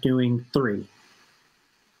train of doing 3.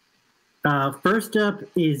 First up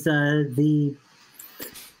is the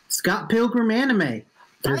Scott Pilgrim anime.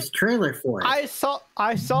 There's a trailer for it. I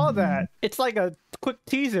saw that. It's like a quick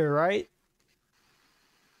teaser, right?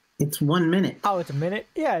 It's 1 minute. Oh, it's a minute?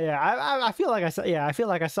 Yeah. I feel like I saw. Yeah, I feel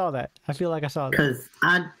like I saw that. Because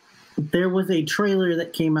there was a trailer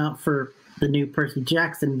that came out for the new Percy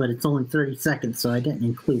Jackson, but it's only 30 seconds, so I didn't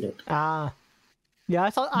include it. Yeah,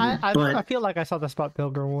 I saw. I feel like I saw the Spot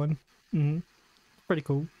Pilgrim one. Mm-hmm. Pretty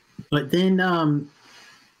cool. But then a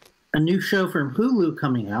new show from Hulu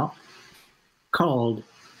coming out called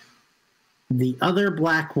The Other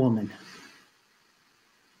Black Woman.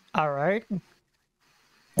 All right.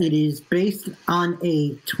 It is based on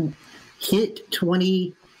a hit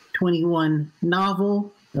 2021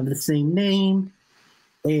 novel of the same name,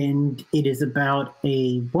 and it is about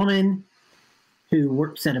a woman who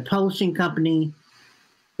works at a publishing company,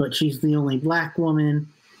 but she's the only black woman,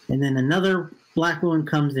 and then another black woman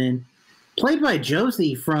comes in, played by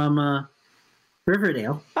Josie from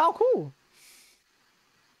Riverdale. Oh, cool.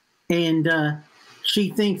 And she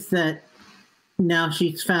thinks that now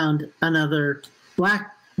she's found another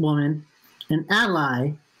black woman, an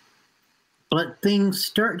ally, but things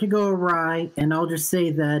start to go awry, and I'll just say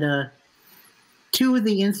that 2 of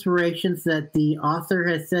the inspirations that the author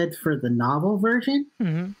has said for the novel version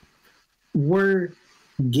were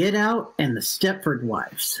Get Out and the Stepford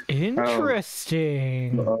Wives.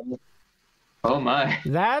 Interesting. Oh my.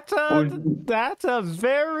 That's a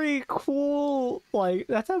very cool,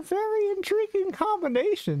 that's a very intriguing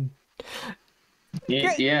combination.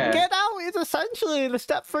 Yeah. Get Out is essentially the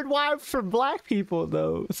Stepford Wives for black people,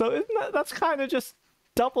 though. So isn't that's kind of just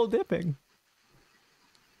double dipping?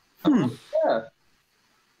 Yeah.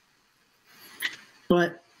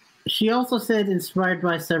 But she also said inspired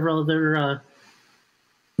by several other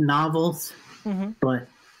novels, but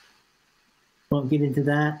won't get into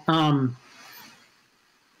that.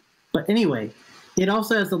 But anyway, it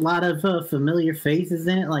also has a lot of familiar faces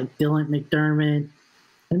in it, like Dylan McDermott,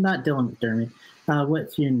 and not Dylan McDermott.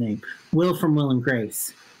 What's your name? Will from Will and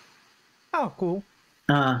Grace. Oh, cool.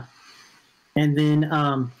 And then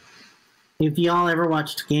if y'all ever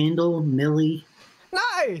watched Scandal, Millie.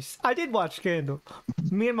 Nice! I did watch Scandal.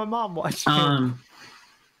 Me and my mom watched Scandal.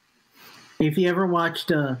 if you ever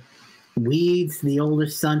watched Weeds, the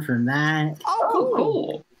oldest son from that, Oh,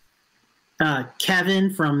 cool.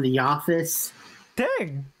 Kevin from The Office.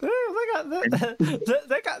 Dang, they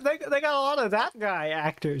got a lot of that guy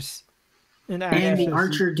actors. And the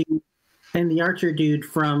Archer dude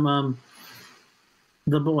from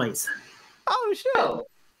The Boys. Oh shit! Oh,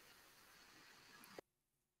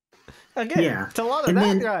 Again, Yeah. it's a lot of And that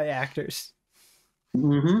then- guy actors.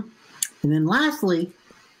 Mm-hmm. And then lastly,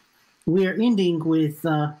 we are ending with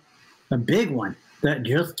a big one that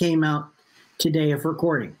just came out today of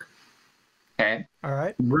recording. okay. All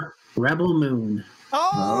right. Rebel Moon.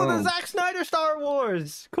 Oh, the Oh. Zack Snyder Star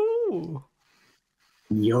Wars. Cool.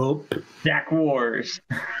 Yup. Zack Wars.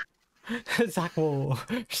 Zack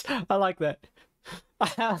Wars. I like that.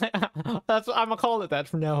 I'm gonna call it that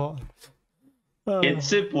from now on. It's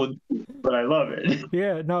simple, but I love it.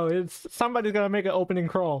 Yeah, no, it's somebody's gonna make an opening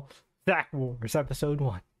crawl. Zack Wars, episode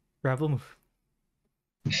 1, Rebel Moon.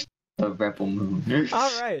 The Rebel Moon.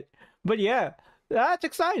 All right, but yeah, that's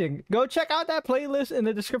exciting. Go check out that playlist in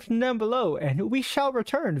the description down below, and we shall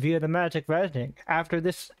return via the magic resonance after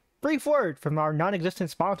this brief word from our non-existent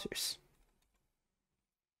sponsors.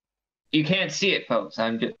 You can't see it, folks.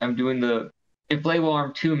 I'm doing the inflatable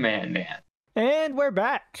arm 2-man. And we're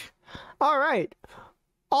back. All right,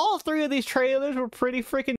 all 3 of these trailers were pretty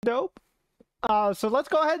freaking dope. So let's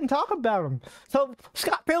go ahead and talk about them. So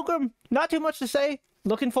Scott Pilgrim, not too much to say.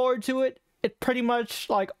 Looking forward to it. It pretty much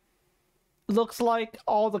like looks like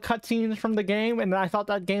all the cutscenes from the game, and I thought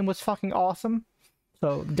that game was fucking awesome.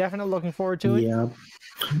 So definitely looking forward to it. Yeah.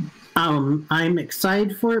 I'm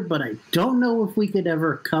excited for it, but I don't know if we could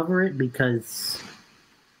ever cover it because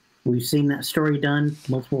we've seen that story done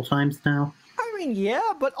multiple times now. I mean,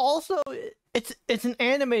 yeah, but also it's an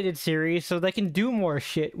animated series, so they can do more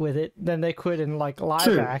shit with it than they could in like live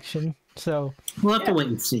True. action. So We'll have to wait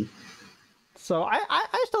and see. So I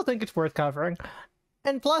still think it's worth covering.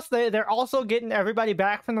 And plus they're also getting everybody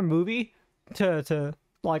back from the movie to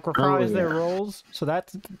like reprise their yeah. roles. So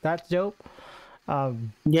that's dope.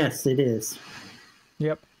 Yes, it is.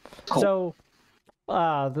 Yep. Cool. So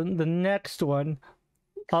the next one,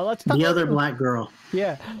 let's talk The about other black girl.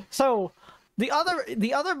 Yeah. So the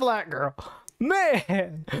other black girl.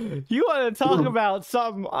 Man, you want to talk about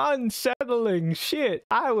some unsettling shit.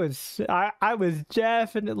 I was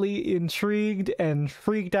definitely intrigued and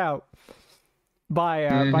freaked out by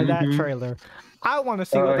that trailer. I want to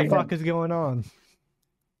see what the fuck is going on.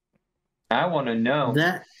 I want to know.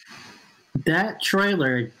 That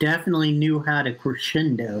trailer definitely knew how to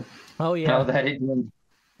crescendo. Oh yeah, How that it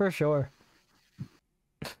for sure.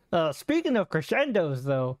 Speaking of crescendos,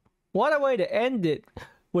 though, what a way to end it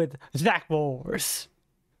with Zack Wars.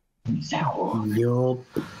 Yup.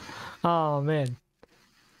 Oh man,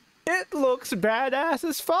 it looks badass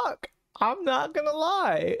as fuck. I'm not gonna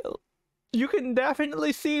lie. You can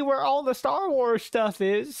definitely see where all the Star Wars stuff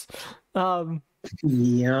is.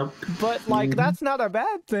 Yep. But like that's not a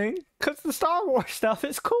bad thing, cause the Star Wars stuff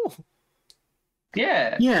is cool.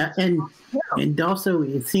 Yeah. Yeah, and also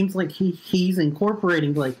it seems like he's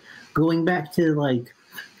incorporating, like, going back to like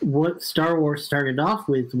what Star Wars started off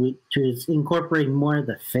with, which is incorporating more of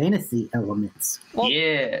the fantasy elements. Well,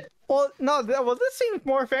 Yeah. Well, no, this seems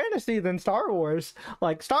more fantasy than Star Wars.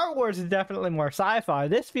 Like, Star Wars is definitely more sci-fi.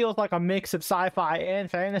 This feels like a mix of sci-fi and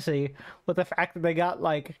fantasy, with the fact that they got,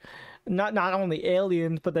 like, not only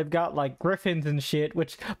aliens, but they've got, like, griffins and shit,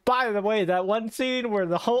 which, by the way, that one scene where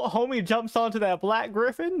the homie jumps onto that black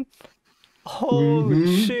griffin,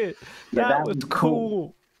 holy shit, that was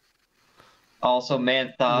cool. Also,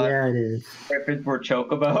 man thought Yeah, it is. griffins were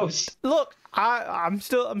chocobos. Look, I'm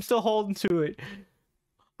still holding to it.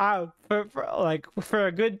 For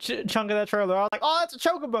a good chunk of that trailer, I was like, "Oh, that's a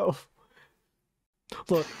chocobo."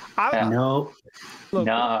 Look, No. look.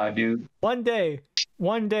 Nah, dude. One day,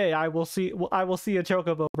 I will see a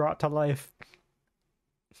chocobo brought to life.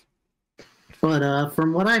 But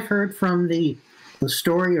from what I've heard from the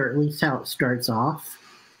story, or at least how it starts off,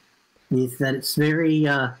 is that it's very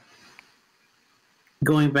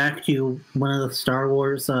going back to one of the Star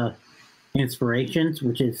Wars inspirations,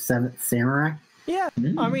 which is Seventh Samurai. Yeah,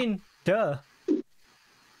 I mean, duh.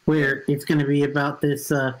 Where it's going to be about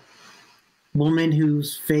this woman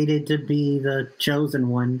who's fated to be the chosen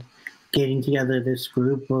one, getting together this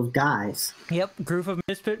group of guys. Yep, group of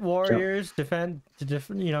misfit warriors defend a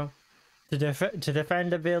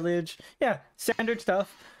village. Yeah, standard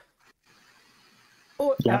stuff.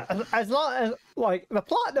 Yeah. As long as like the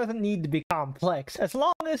plot doesn't need to be complex, as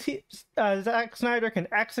long as Zack Snyder can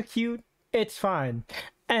execute, it's fine.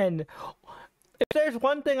 And if there's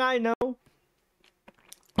one thing I know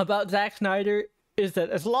about Zack Snyder, is that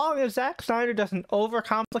as long as Zack Snyder doesn't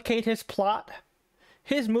overcomplicate his plot,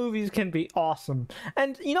 his movies can be awesome.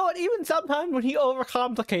 And you know what? Even sometimes when he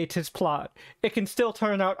overcomplicates his plot, it can still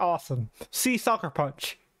turn out awesome. See Sucker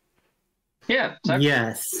Punch. Yeah.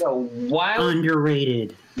 Yes. A wild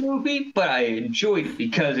Underrated. movie, but I enjoyed it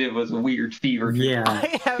because it was a weird fever dream. Yeah.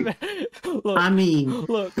 I haven't. Look, I mean,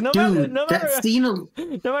 look. dude, that scene of...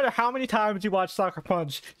 No matter how many times you watch Sucker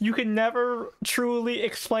Punch, you can never truly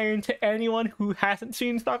explain to anyone who hasn't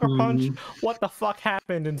seen Sucker Punch what the fuck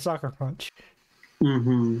happened in Sucker Punch.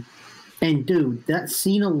 Mm-hmm. And dude, that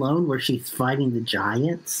scene alone where she's fighting the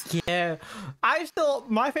giants. Yeah,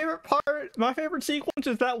 my favorite sequence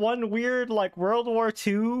is that one weird like World War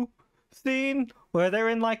II scene where they're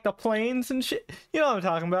in like the planes and shit. You know what I'm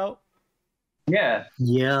talking about? Yeah.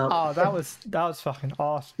 Yeah. Oh, that was fucking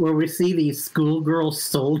awesome. Where we see these schoolgirl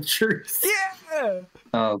soldiers. Yeah.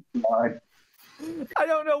 Oh god. I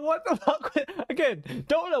don't know what the fuck.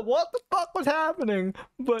 Don't know what the fuck was happening,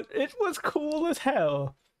 but it was cool as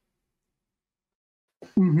hell.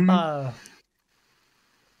 Mm-hmm.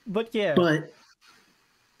 But yeah. But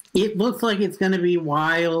it looks like it's going to be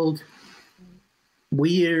wild,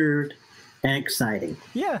 weird, and exciting.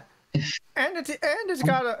 Yeah. And it's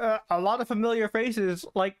got a lot of familiar faces,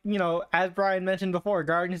 like, you know, as Brian mentioned before,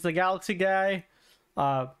 Guardians of the Galaxy guy.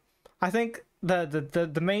 I think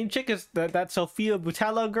the main chick is that Sophia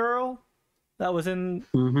Boutella girl that was in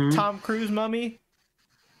Tom Cruise Mummy,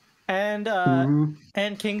 and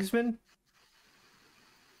Kingsman.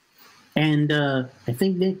 And I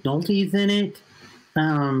think Nick Nolte's in it.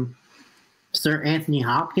 Sir Anthony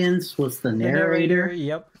Hopkins was the narrator.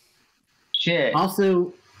 Yep. Shit.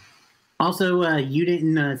 Also, you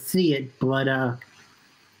didn't see it, but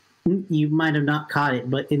you might have not caught it.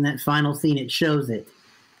 But in that final scene, it shows it.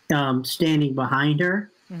 Standing behind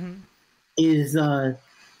her is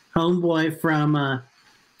homeboy from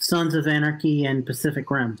Sons of Anarchy and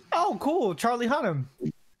Pacific Rim. Oh, cool. Charlie Hunnam.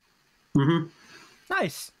 Mm-hmm.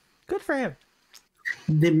 Nice. Good for him.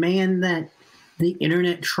 The man that the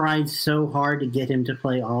internet tried so hard to get him to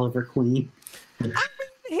play Oliver Queen. I mean,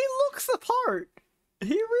 he looks the part.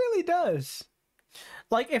 He really does.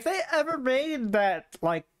 Like, if they ever made that,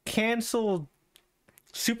 like, canceled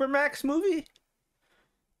Supermax movie,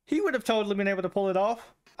 he would have totally been able to pull it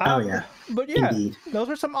off. Oh, yeah. But yeah, Indeed. Those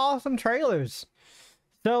are some awesome trailers.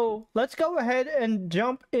 So let's go ahead and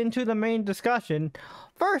jump into the main discussion.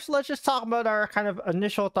 First, let's just talk about our kind of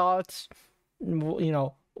initial thoughts, you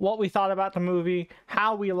know, what we thought about the movie,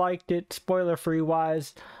 how we liked it, spoiler-free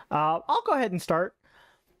wise. I'll go ahead and start.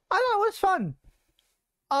 I thought it was fun.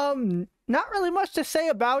 Not really much to say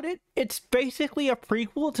about it. It's basically a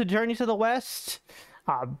prequel to Journey to the West,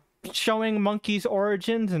 showing Monkey's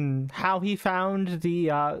origins and how he found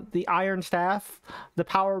the Iron Staff, the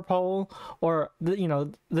Power Pole, or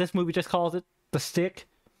this movie just calls it the Stick.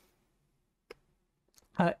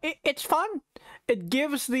 It's fun. It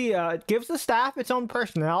gives the staff its own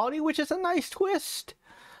personality, which is a nice twist.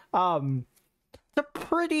 It's a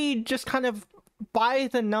pretty just kind of by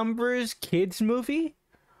the numbers kids movie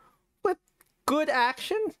with good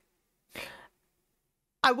action.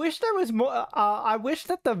 I wish there was more. I wish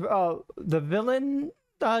that the villain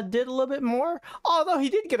did a little bit more. Although he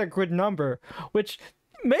did get a good number, which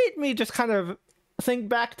made me just kind of think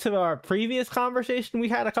back to our previous conversation we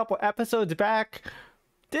had a couple episodes back.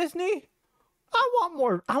 Disney, I want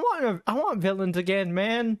more. I want villains again,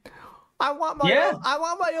 man. I want my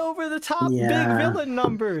over the top big villain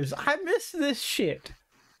numbers. I miss this shit.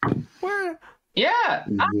 Yeah.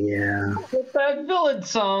 With that villain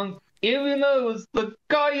song, even though it was the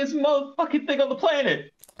gaudiest motherfucking thing on the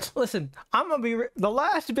planet. Listen, I'm gonna be the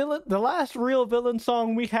last real villain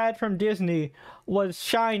song we had from Disney was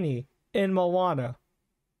 "Shiny" in Moana.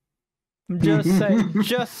 I'm just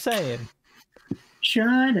saying.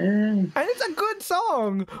 Shiny. And it's a good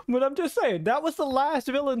song, but I'm just saying that was the last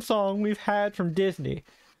villain song we've had from Disney.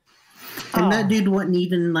 And that dude wasn't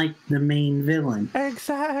even like the main villain.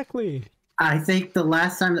 Exactly. I think the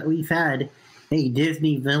last time that we've had a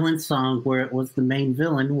Disney villain song where it was the main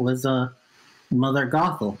villain was Mother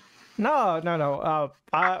Gothel. No.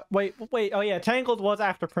 Wait. Oh yeah, Tangled was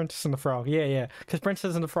after Princess and the Frog. Yeah. Because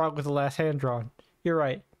Princess and the Frog was the last hand drawn. You're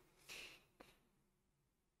right.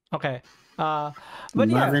 Okay. But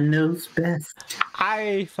Mother knows best.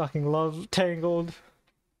 I fucking love Tangled.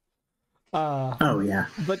 Oh yeah.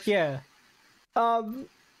 But yeah.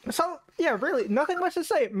 So yeah, really, nothing much to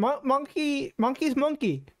say. Monkey's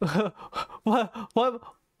monkey. What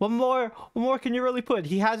more can you really put?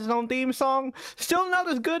 He has his own theme song. Still not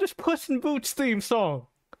as good as Puss in Boots' theme song.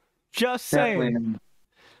 Just saying.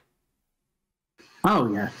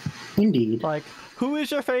 Oh yeah, indeed. Like, who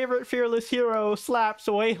is your favorite fearless hero slaps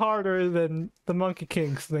way harder than the Monkey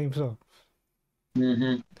King's theme song.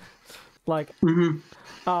 Mm-hmm. Like, Mm-hmm.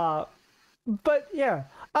 but yeah,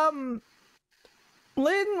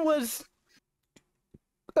 Lynn was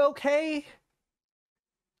okay.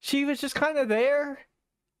 She was just kind of there.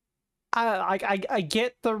 I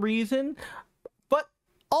get the reason, but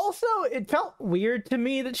also it felt weird to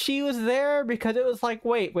me that she was there because it was like,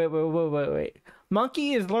 wait.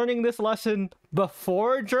 Monkey is learning this lesson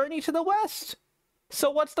before Journey to the West? So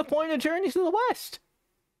what's the point of Journey to the West?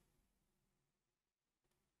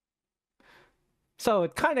 So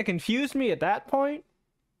it kind of confused me at that point,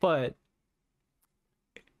 but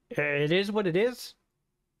it is what it is.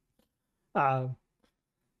 Overall,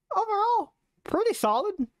 pretty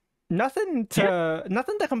solid. Nothing to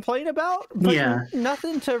complain about, but Yeah.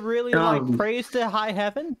 nothing to really praise to high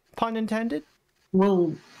heaven, pun intended.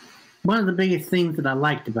 Well, one of the biggest things that I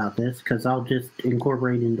liked about this, because I'll just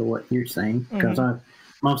incorporate into what you're saying, because I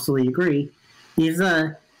mostly agree, is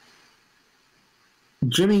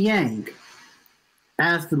Jimmy Yang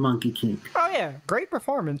as the Monkey King. Oh yeah, great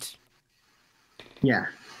performance. Yeah.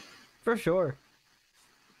 For sure.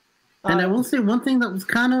 And I will say one thing that was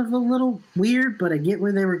kind of a little weird, but I get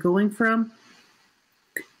where they were going from,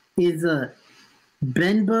 is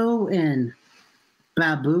Benbow and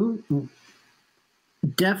Babu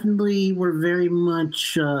definitely were very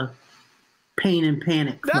much Pain and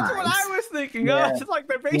Panic vibes. That's what I was thinking. Yeah. It's like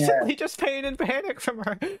they're basically just Pain and Panic from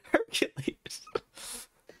Hercules.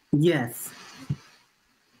 Yes.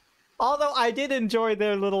 Although I did enjoy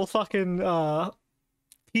their little fucking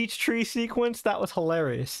peach tree sequence. That was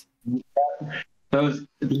hilarious. Those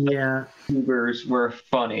Yeah. YouTubers were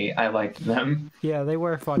funny. I liked them. Yeah, they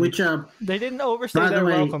were funny. Which they didn't overstay by the their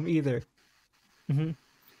way- welcome either.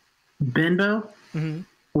 Benbow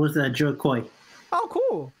was Joe Coy. Oh,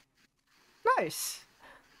 cool. Nice.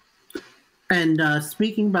 And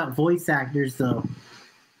speaking about voice actors, though,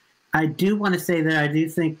 I do want to say that I do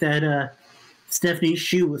think that Stephanie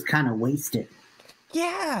Hsu was kind of wasted.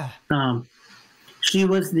 Yeah. She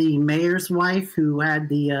was the mayor's wife who had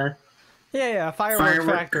the Firework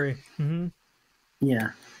Factory.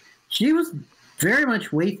 yeah. She was very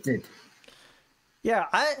much wasted. Yeah,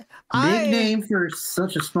 Big name for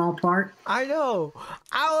such a small part. I know.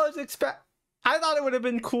 I thought it would have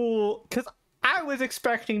been cool because I was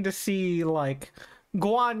expecting to see like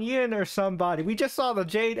Guan Yin or somebody. We just saw the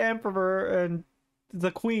Jade Emperor and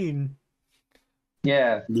the Queen.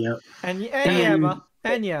 Yeah. Yep. And Yama.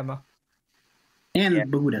 And Yama.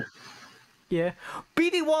 And Buddha. Yeah.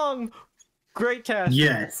 BD Wong, great cast.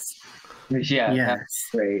 Yes. Yeah. Yes. That's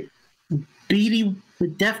great. BD,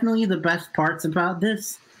 definitely the best parts about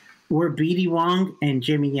this were BD Wong and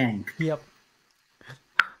Jimmy Yang. Yep.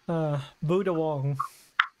 Buddha Wong.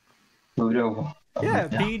 Buddha. Yeah,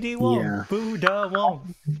 BD Wong. Yeah. Buddha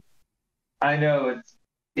Wong. I know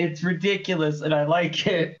it's ridiculous, and I like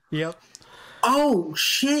it. Yep. Oh,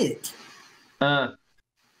 shit.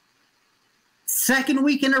 Second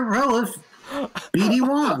week in a row of BD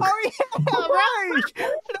Wong. Oh yeah, right.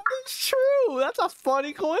 That's true. That's a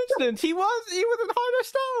funny coincidence. He was in Heart of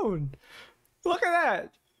Stone. Look at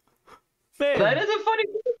that. Man, That is a funny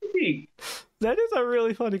movie. that is a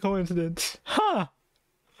really funny coincidence. Huh.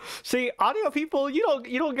 See, audio people, you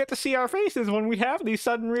don't get to see our faces when we have these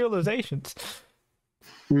sudden realizations.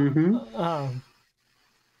 Mm-hmm.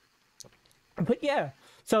 But yeah.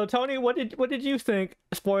 So Tony, what did you think,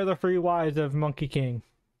 spoiler-free wise, of Monkey King?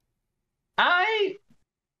 I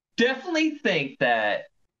definitely think that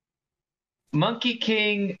Monkey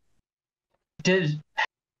King did.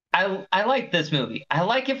 I like this movie. I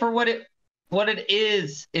like it for what it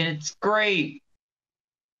is, and it's great.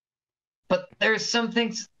 But there's some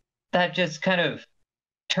things that just kind of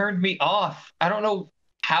turned me off. I don't know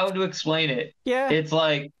how to explain it. Yeah. It's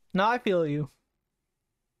like No, I feel you.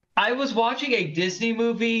 I was watching a Disney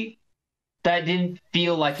movie that didn't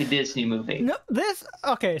feel like a Disney movie. No,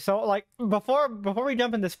 okay. So like before we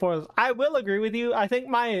jump into spoilers, I will agree with you. I think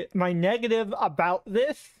my negative about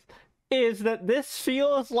this is that this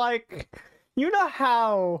feels like, you know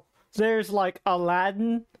how there's like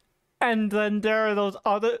Aladdin, and then there are those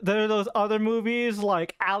other movies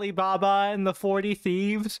like Alibaba and the 40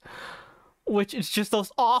 Thieves, which is just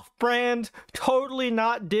those off-brand, totally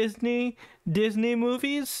not Disney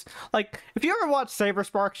movies. Like, if you ever watched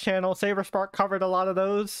Saberspark's channel, Saberspark covered a lot of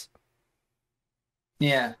those.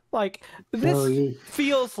 Yeah. Like, this Oh, yeah.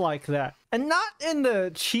 feels like that. And not in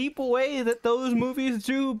the cheap way that those movies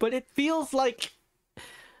do, but it feels like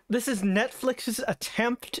this is Netflix's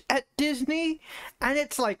attempt at Disney, and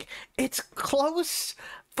it's like, it's close,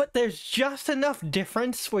 but there's just enough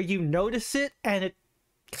difference where you notice it and it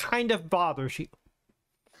kind of bothers you.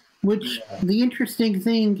 Which the interesting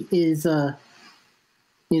thing is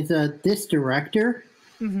this director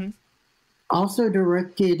also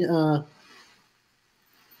directed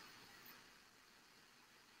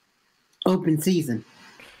Open Season.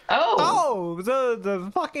 Oh, the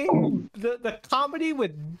fucking the comedy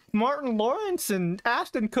with Martin Lawrence and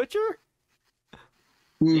Ashton Kutcher.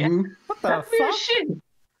 Mm-hmm. What the fuck?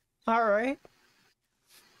 All right,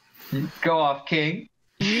 Go off, King.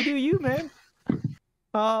 you do you, man.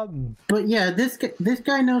 But yeah, this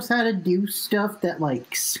guy knows how to do stuff that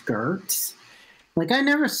like skirts. Like I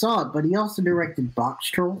never saw it, but he also directed Box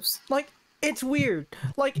Trolls. Like it's weird.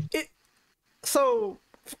 Like it. So,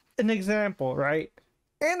 an example, right?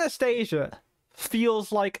 Anastasia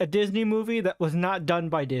feels like a Disney movie that was not done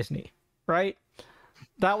by Disney, right?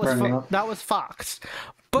 That was Fox.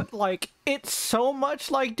 But like it's so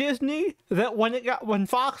much like Disney that when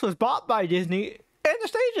Fox was bought by Disney,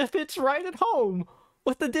 Anastasia fits right at home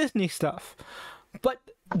with the Disney stuff. But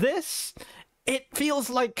this, it feels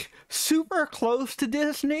like super close to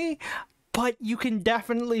Disney, but you can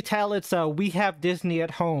definitely tell it's a we have Disney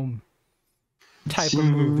at home type of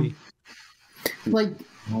movie. Like,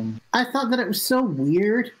 I thought that it was so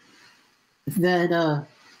weird that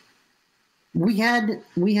we had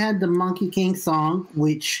the Monkey King song,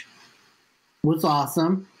 which was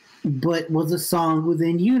awesome, but was a song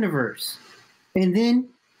within universe. And then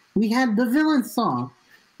we had the villain song,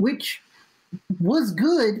 which was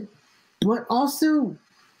good, but also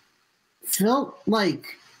felt like,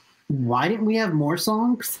 why didn't we have more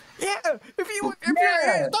songs? Yeah,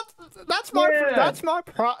 that's my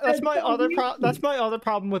other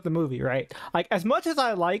problem with the movie, right? Like as much as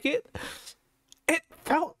I like it, it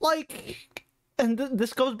felt like, and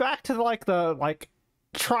this goes back to the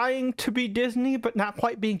trying to be Disney but not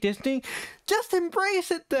quite being Disney. Just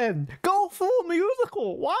embrace it then. Go full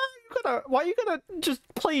musical. Why are you gonna just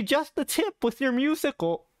play just the tip with your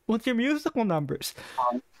musical numbers?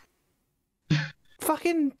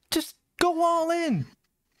 Fucking just go all in.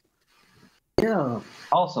 Yeah.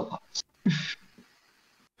 Also pause.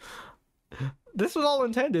 This was all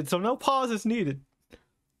intended, so no pause is needed.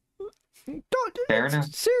 Don't do Fair it.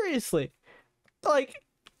 enough. Seriously. Like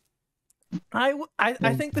I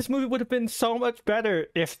think this movie would have been so much better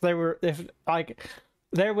if there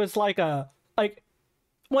was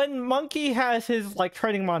when Monkey has his like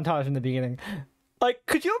training montage in the beginning. Like,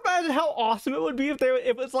 could you imagine how awesome it would be if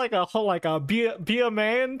it was like a whole be a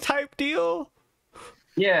man type deal?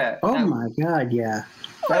 Yeah. Oh my god, yeah.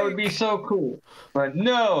 That would be so cool. But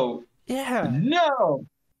no. Yeah. No.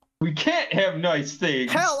 We can't have nice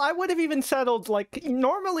things. Hell, I would have even settled, like,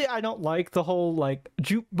 normally I don't like the whole, like,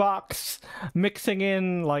 jukebox mixing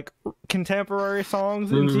in, like, contemporary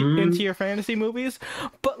songs into your fantasy movies,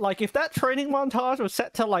 but, like, if that training montage was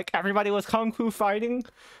set to, like, everybody was kung fu fighting,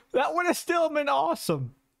 that would have still been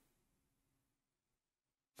awesome.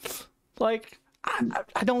 Like,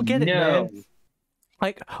 I don't get it, man.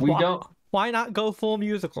 Like, why not go full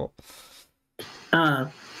musical?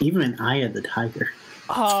 Even Eye of the Tiger.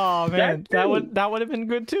 Oh man, that would have been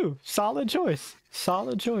good too. Solid choice.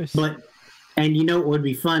 But, and you know what would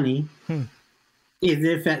be funny? Is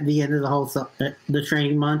if at the end of the whole the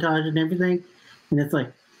training montage and everything, and it's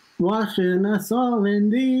like, watching us all in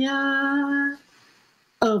the eye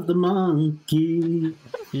of the monkey.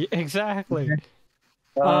 Yeah, exactly.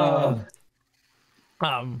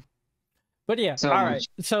 But yeah, all right.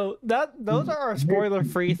 So those are our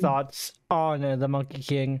spoiler-free thoughts on the Monkey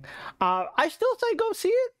King. I still say go see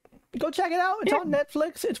it. Go check it out. It's on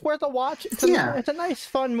Netflix. It's worth a watch. It's a nice,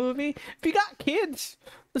 fun movie. If you got kids,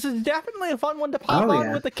 this is definitely a fun one to pop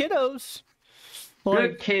on with the kiddos.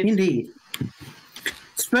 Good kids. Indeed.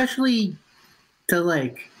 Especially to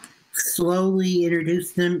like slowly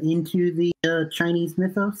introduce them into the Chinese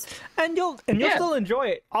mythos, and you'll still enjoy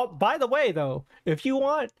it. Oh, by the way, though, if you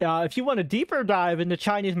want a deeper dive into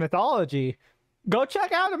Chinese mythology, go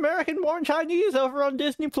check out American Born Chinese over on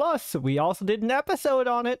Disney Plus. We also did an episode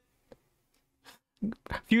on it.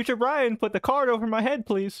 Future Brian, put the card over my head,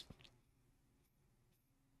 please.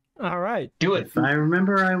 All right, do it. If I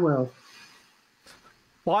remember, I will.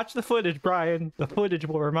 Watch the footage, Brian. The footage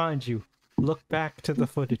will remind you. Look back to the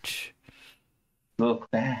footage. Look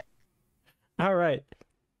back. All right.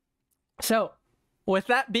 So, with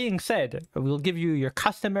that being said, we'll give you your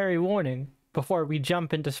customary warning before we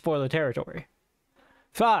jump into spoiler territory.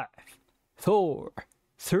 5, 4,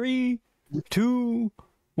 3, 2,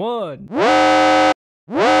 1.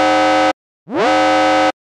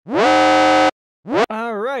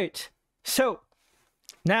 All right. So,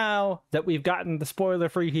 now that we've gotten the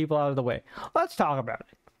spoiler-free people out of the way, let's talk about it.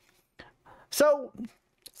 So,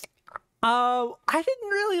 I didn't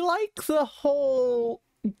really like the whole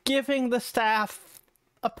giving the staff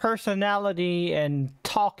a personality and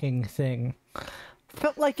talking thing.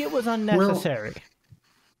 Felt like it was unnecessary.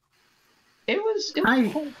 It was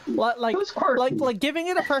like giving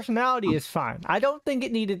it a personality is fine. I don't think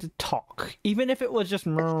it needed to talk, even if it was just.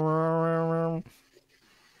 No.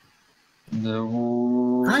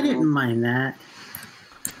 I didn't mind that.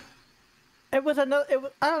 It was another.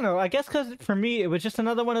 I don't know. I guess because for me, it was just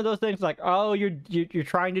another one of those things. Like, oh, you're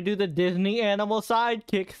trying to do the Disney animal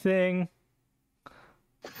sidekick thing.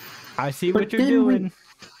 I see what you're doing.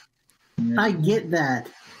 I get that.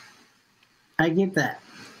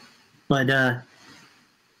 But I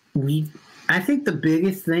think the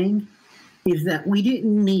biggest thing is that we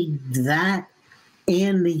didn't need that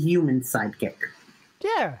and the human sidekick.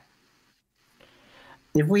 Yeah.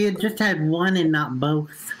 If we had just had one and not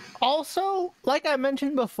both. Also, like I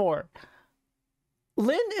mentioned before,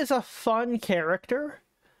 Lynn is a fun character,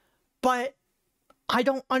 but I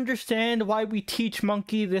don't understand why we teach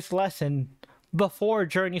Monkey this lesson before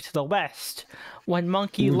Journey to the West, when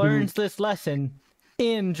Monkey learns this lesson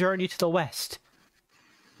in Journey to the West.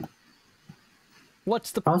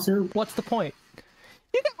 What's the point?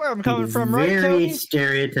 You get where I'm coming from, right, Very Tony?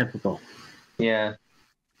 stereotypical. Yeah.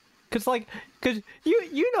 Cause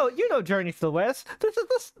you know Journey to the West. This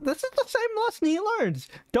is the same lesson he learns.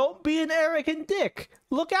 Don't be an arrogant dick.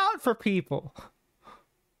 Look out for people.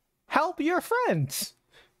 Help your friends.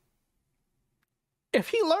 If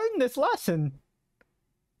he learned this lesson,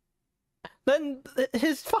 then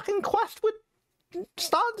his fucking quest with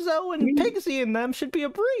Stanzo and Pigsy and them should be a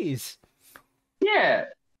breeze. Yeah.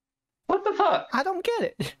 What the fuck? I don't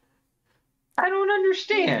get it. I don't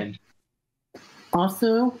understand.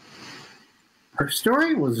 Also, her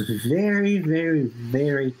story was very, very,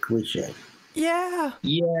 very cliche. Yeah.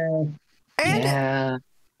 Yeah.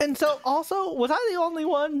 And so also, was I the only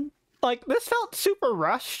one? Like, this felt super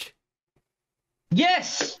rushed.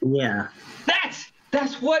 Yes. Yeah.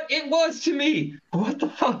 That's what it was to me. What the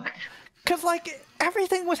fuck? Cause like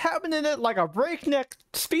everything was happening at like a breakneck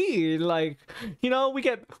speed. Like, you know, we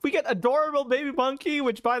get adorable baby monkey,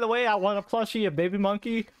 which by the way, I want a plushie of baby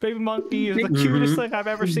monkey. Baby monkey is the cutest thing I've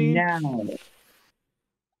ever seen.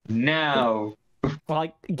 Now.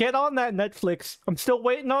 Like, get on that Netflix. I'm still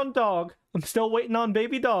waiting on dog. I'm still waiting on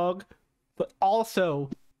baby dog, but also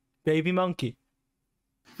baby monkey.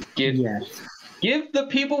 Give the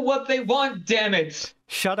people what they want, damn it.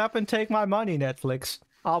 Shut up and take my money, Netflix.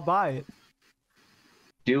 I'll buy it.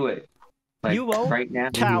 Do it. Like, you won't, right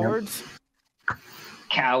now. cowards.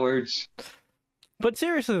 Cowards. But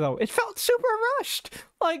seriously though, it felt super rushed.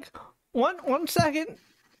 Like one second,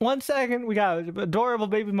 we got an adorable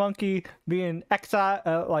baby monkey being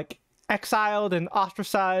exiled and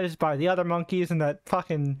ostracized by the other monkeys and that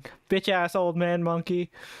fucking bitch ass old man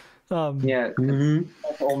monkey. Old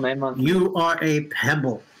man monkey. You are a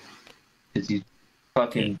pebble. Because he's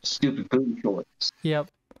fucking stupid booty shorts.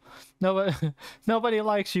 Yep. Nobody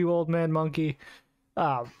likes you, old man monkey.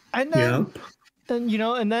 And then,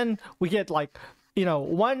 then we get like,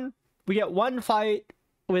 one fight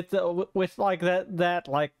with that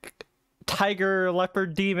like tiger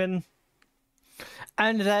leopard demon,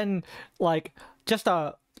 and then like just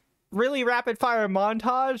a really rapid fire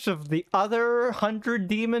montage of the other 100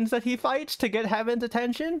 demons that he fights to get Heaven's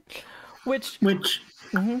attention, which.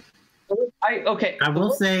 I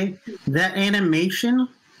will say that animation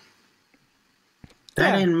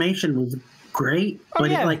was great,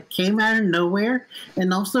 but it like came out of nowhere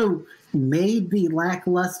and also made the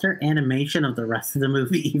lackluster animation of the rest of the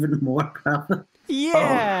movie even more prevalent.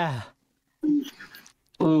 Yeah.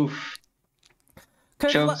 Oof.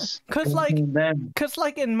 Cause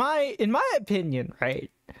in my opinion,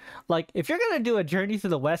 right? Like, if you're gonna do a Journey to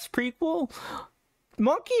the West prequel,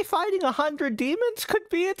 Monkey fighting 100 demons could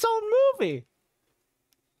be its own movie.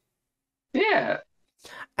 Yeah.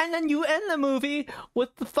 And then you end the movie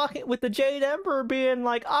with the Jade Emperor being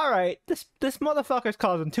like, all right, this motherfucker's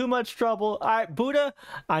causing too much trouble. All right, Buddha,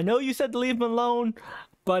 I know you said to leave him alone,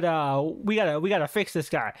 but we gotta fix this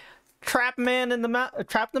guy. Trap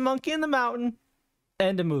the monkey in the mountain,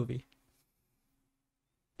 end the movie.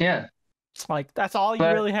 Yeah. Like, that's all you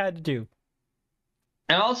really had to do.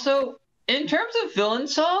 And also, in terms of villain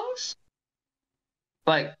songs,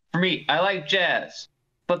 like, for me, I like jazz,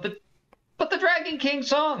 but the Dragon King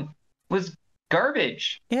song was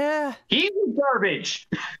garbage. Yeah. He was garbage.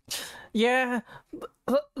 Yeah.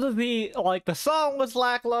 The song was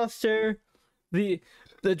lackluster. The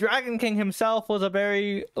Dragon King himself was a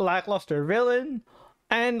very lackluster villain.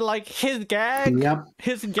 And like his gag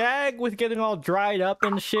with getting all dried up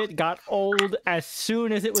and shit got old as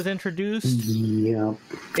soon as it was introduced. Yep.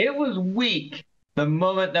 It was weak the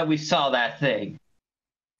moment that we saw that thing.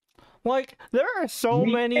 Like there are so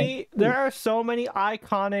many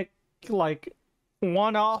iconic like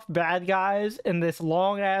one-off bad guys in this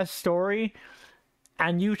long ass story,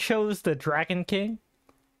 and you chose the Dragon King.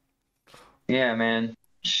 Yeah, man.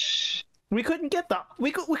 We couldn't get the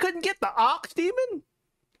Ox Demon,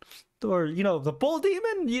 or the Bull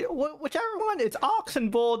Demon. Whichever one. It's Ox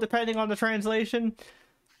and Bull, depending on the translation.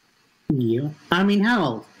 Yeah. I mean,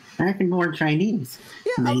 hell, American-born Chinese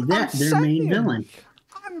made that their main villain.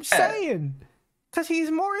 I'm saying, because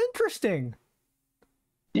he's more interesting.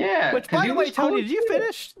 Yeah. Which, by the way, Tony, did you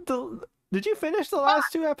finish the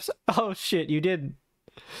last 2 episodes? Oh shit, you didn't.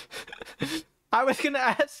 I was gonna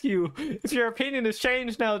ask you if your opinion has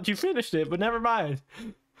changed now that you finished it, but never mind.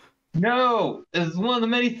 No, it's one of the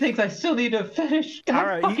many things I still need to finish. God,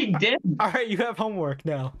 Alright, fucking damn. Alright, you have homework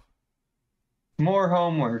now. More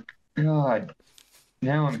homework. God.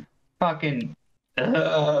 Now I'm fucking.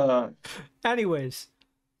 Anyways,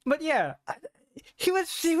 but yeah, he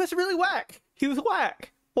was really whack. He was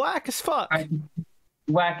whack as fuck.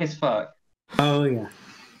 Whack as fuck. Oh yeah.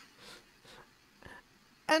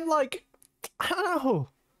 And like, I don't know.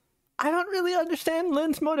 I don't really understand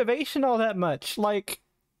Lynn's motivation all that much. Like,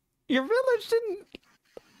 your village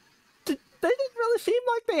they didn't really seem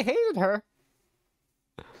like they hated her.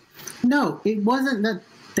 No, it wasn't that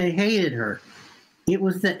they hated her. It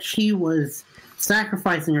was that she was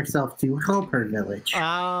sacrificing herself to help her village.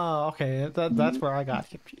 Oh, okay. That's where I got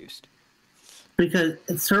confused.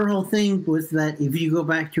 Because her whole thing was that if you go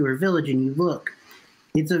back to her village and you look,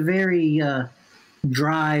 it's a very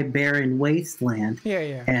dry, barren wasteland.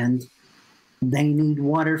 Yeah. And they need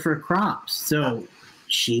water for crops. So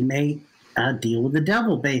she made a deal with the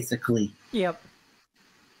devil, basically. Yep.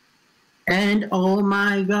 And oh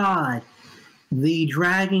my god, the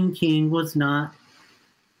Dragon King was not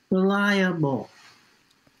reliable.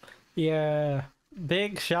 Yeah.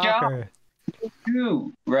 Big shocker.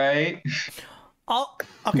 Too, right? Oh,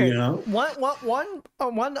 okay. Yeah.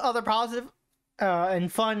 One other positive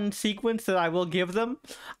and fun sequence that I will give them.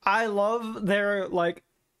 I love their like.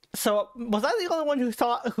 So was I the only one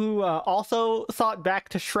who also thought back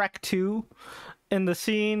to Shrek 2 in the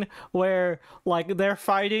scene where like they're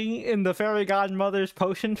fighting in the fairy godmother's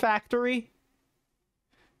potion factory?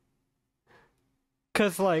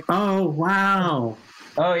 Cause like Oh wow.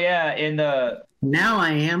 Oh yeah, in the Now I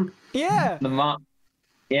am. yeah. the mom.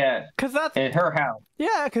 Yeah, Cause that's in her house.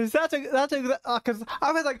 yeah, cause cause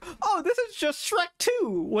I was like, oh, this is just Shrek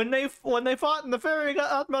 2 when they fought in the fairy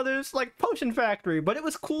godmother's like potion factory. But it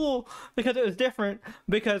was cool because it was different.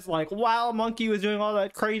 Because like while Monkey was doing all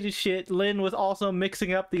that crazy shit, Lin was also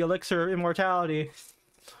mixing up the elixir of immortality.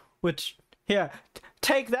 Which yeah,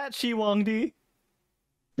 take that, Shi Wangdi.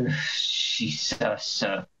 Jesus.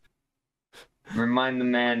 Remind the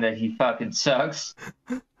man that he fucking sucks.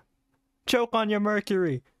 Choke on your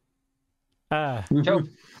mercury. Joke.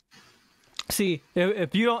 See,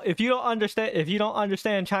 if you don't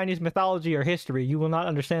understand Chinese mythology or history, you will not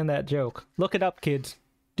understand that joke. Look it up, kids.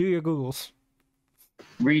 Do your Googles.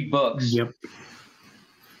 Read books. Yep.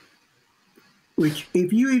 Which,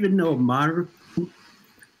 if you even know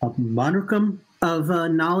a modicum of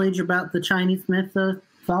knowledge about the Chinese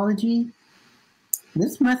mythology,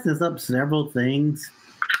 this messes up several things.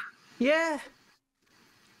 Yeah.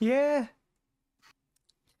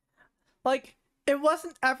 Like, it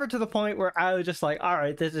wasn't ever to the point where I was just like, all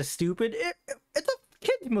right, this is stupid. It's a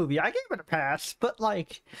kid's movie. I gave it a pass, but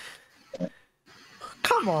like,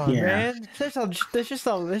 come on, man. There's just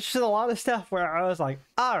a lot of stuff where I was like,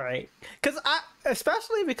 all right,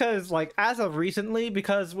 especially because like as of recently,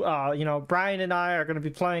 because Brian and I are going to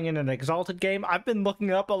be playing in an Exalted game. I've been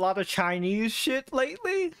looking up a lot of Chinese shit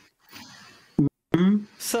lately. Mm-hmm.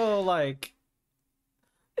 So like,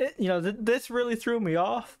 this really threw me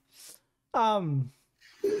off.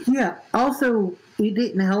 Yeah. Also, it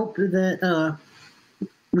didn't help that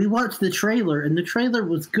we watched the trailer, and the trailer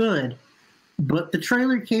was good, but the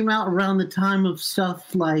trailer came out around the time of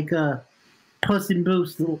stuff like Puss in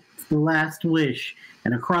Boots: The Last Wish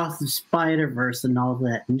and Across the Spider-Verse and all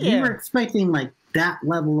that. And you were expecting like that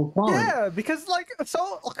level of quality. Yeah, because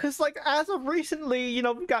as of recently,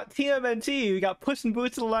 we got TMNT, we got Puss in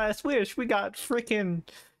Boots: The Last Wish, we got freaking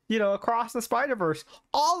Across the Spider-Verse.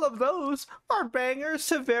 All of those are bangers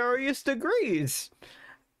to various degrees.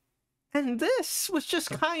 And this was just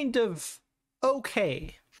kind of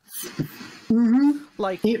okay. Mm-hmm.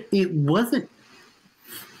 Like it wasn't.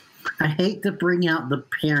 I hate to bring out the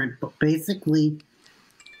parent, but basically,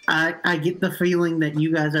 I get the feeling that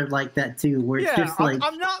you guys are like that too, where it's Yeah, just like,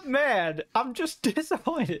 I'm not mad. I'm just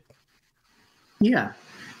disappointed. yeah.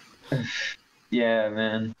 Yeah,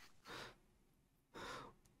 man.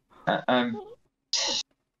 I'm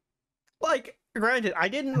Like, granted, I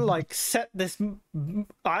didn't like set this.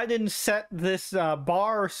 I didn't set this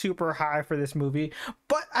bar super high for this movie,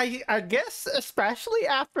 but I guess especially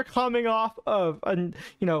after coming off of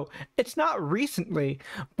it's not recently,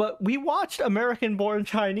 but we watched American Born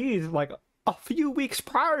Chinese like a few weeks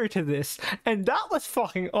prior to this, and that was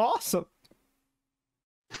fucking awesome.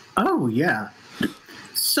 Oh yeah,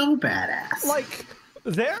 so badass. Like,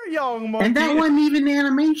 their young monkey, and that wasn't even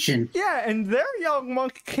animation. yeah, and their young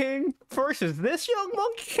Monkey King versus this young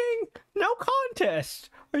Monkey King, no contest.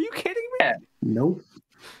 Are you kidding me? Yeah. Nope.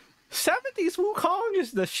 70s Wukong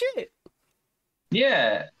is the shit.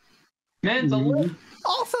 yeah. Man's a little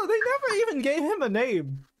Also, they never even gave him a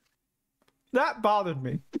name. That bothered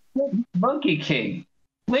me. Monkey King.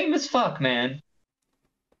 Lame as fuck, man.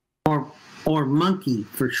 Or monkey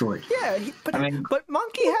for short. Yeah, but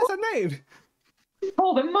Monkey has a name.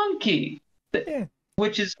 Called a monkey. Yeah.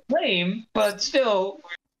 Which is lame, but still.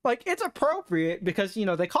 Like, it's appropriate because,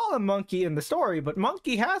 they call him Monkey in the story, but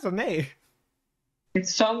Monkey has a name.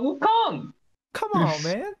 It's Sun Wukong. Come on,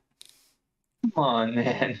 man. Come on,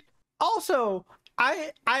 man. Also,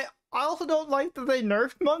 I also don't like that they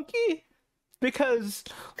nerfed Monkey because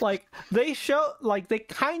they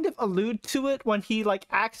kind of allude to it when he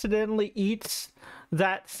accidentally eats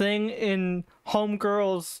that thing in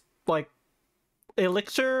Homegirl's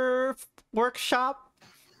elixir workshop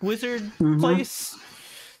wizard place.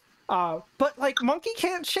 But Monkey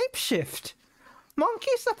can't shapeshift.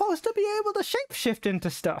 Monkey's supposed to be able to shapeshift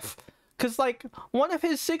into stuff. Cause one of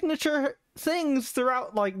his signature things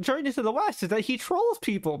throughout Journey to the West is that he trolls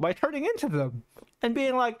people by turning into them and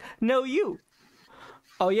being like, "No, you.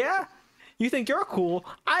 Oh yeah? You think you're cool?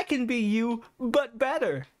 I can be you, but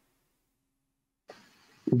better."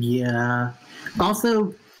 Yeah.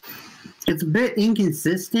 Also, it's a bit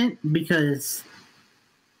inconsistent because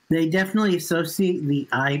they definitely associate the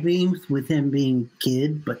eye beams with him being a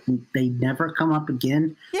kid, but they never come up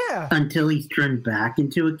again. Yeah. Until he's turned back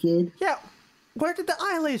into a kid. Yeah. Where did the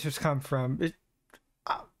eye lasers come from?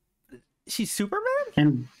 Is he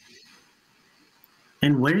Superman?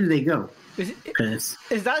 And where did they go? Is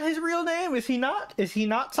that his real name? Is he not? Is he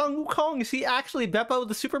not Sun Wukong? Is he actually Beppo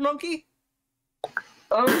the Super Monkey?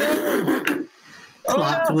 Oh no!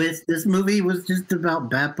 Plot twist. This movie was just about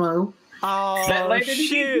Beppo. Oh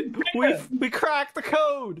shit! We cracked the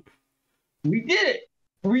code. We did it.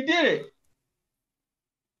 We did it.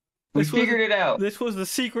 We figured it out. This was the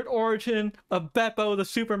secret origin of Beppo the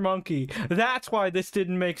Super Monkey. That's why this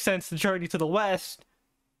didn't make sense to Journey to the West.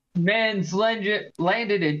 Man's landed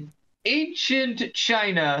in ancient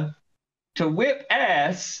China to whip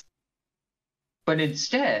ass, but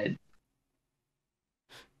instead...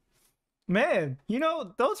 Man,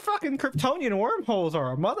 those fucking Kryptonian wormholes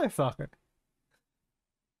are a motherfucker.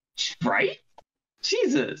 Right?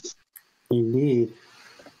 Jesus. Indeed.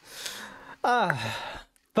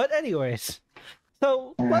 But anyways,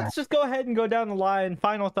 so let's just go ahead and go down the line.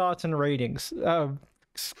 Final thoughts and ratings.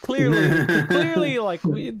 Clearly,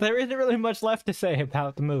 there isn't really much left to say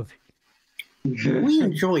about the movie. We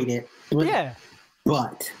enjoyed it. But, Yeah.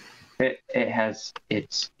 But it has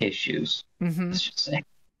its issues. Let's just say.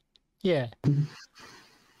 Yeah.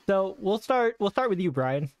 So we'll start with you,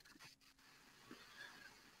 Brian.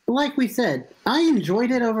 like we said, I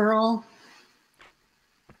enjoyed it overall.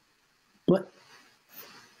 But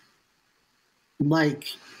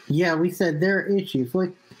yeah, we said there are issues.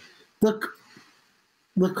 The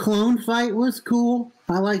clone fight was cool.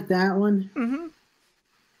 I like that one. Mm-hmm.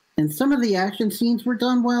 And some of the action scenes were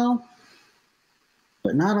done well,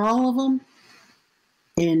 but not all of them.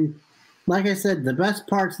 And like I said, the best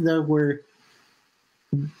parts, though, were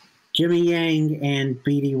Jimmy Yang and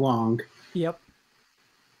BD Wong. Yep.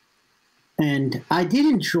 And I did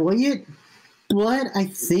enjoy it, but I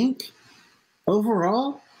think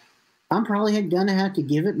overall, I'm probably going to have to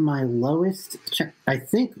give it my lowest, I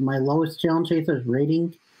think my lowest Challenge Chasers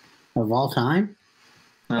rating of all time.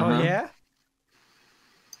 Oh, yeah?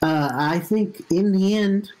 I think in the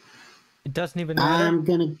end, It doesn't even matter? I'm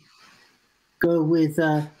going to go with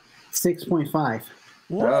 6.5.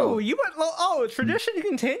 Whoa, you went low. Oh, tradition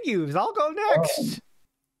continues. I'll go next.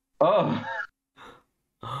 Oh.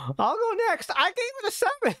 I'll go next. I gave it a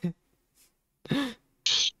 7.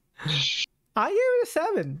 I gave it a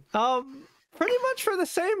 7. Pretty much for the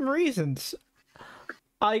same reasons.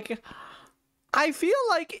 I feel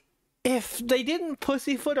like if they didn't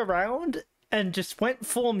pussyfoot around and just went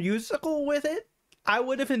full musical with it, I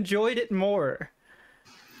would have enjoyed it more.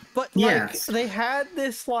 But like Yes. they had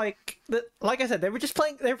this like I said, they were just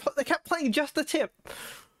playing. They kept playing just the tip.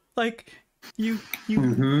 Like you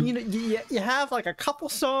Mhm. you know you have like a couple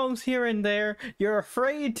songs here and there. You're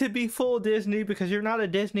afraid to be full Disney because you're not a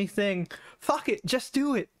Disney thing. Fuck it, just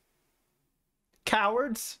do it.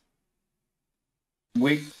 Cowards.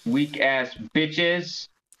 Weak ass bitches.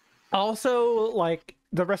 Also, like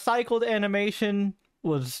the recycled animation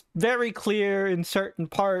was very clear in certain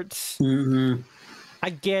parts. Mhm. I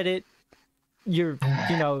get it. You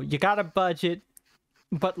got a budget,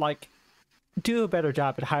 but like, do a better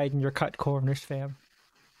job at hiding your cut corners, fam.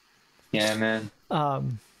 Yeah, man.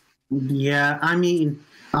 Yeah, I mean,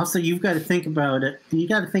 also you've got to think about it. You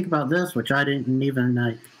got to think about this, which I didn't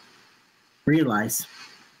even realize.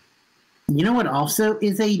 You know what? Also,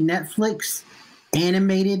 is a Netflix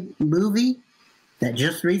animated movie that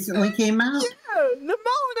just recently came out. Yeah,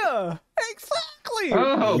 Nimona, exactly.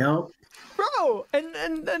 Oh, Yup. Bro, and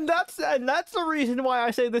that's the reason why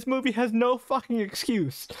I say this movie has no fucking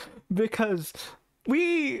excuse, because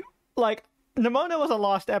we like Nimona was a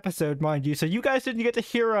lost episode, mind you, so you guys didn't get to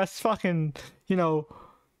hear us fucking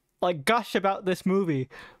like gush about this movie.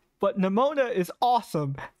 But Nimona is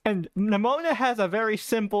awesome, and Nimona has a very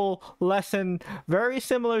simple lesson, very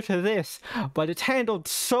similar to this, but it's handled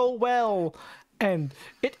so well. And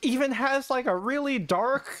it even has like a really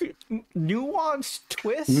dark, nuanced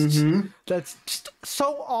twist that's just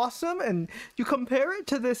so awesome. And you compare it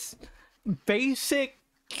to this basic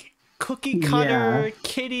cookie cutter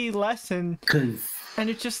kiddie lesson, and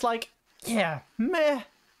it's just like, yeah, meh.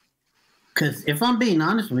 Because if I'm being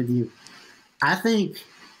honest with you, I think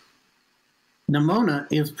Nimona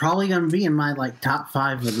is probably going to be in my like top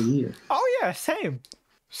 5 of the year. Oh yeah, same.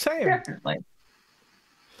 definitely.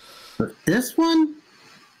 But this one,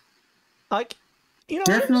 Like,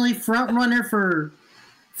 definitely front runner for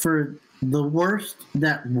the worst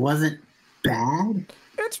that wasn't bad.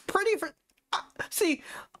 it's pretty. See,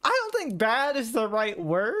 I don't think bad is the right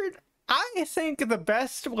word. I think the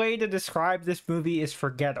best way to describe this movie is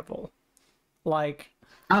forgettable. Like,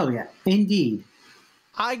 Oh yeah, indeed.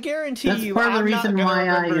 I guarantee That's you, part of the I'm not reason gonna why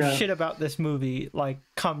remember I, shit about this movie like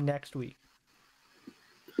come next week.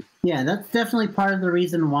 Yeah, that's definitely part of the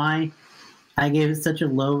reason why I gave it such a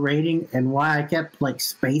low rating and why I kept like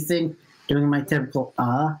spacing, doing my typical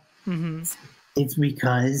Mm-hmm. It's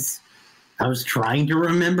because I was trying to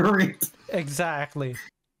remember it. Exactly.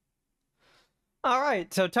 All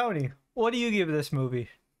right, so Tony, what do you give this movie?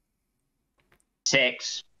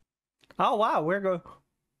 6. Oh wow, we're going.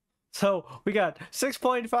 So we got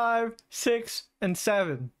 6.5, 6, and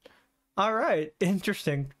 7. All right,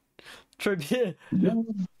 interesting. Villain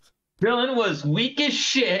was weak as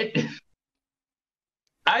shit.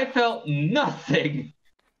 I felt nothing.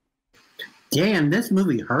 Damn, this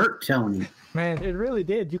movie hurt Tony. Man, it really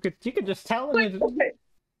did. You could just tell him.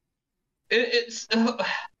 It's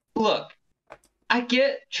look. I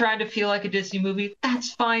get trying to feel like a Disney movie.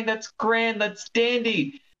 That's fine. That's grand. That's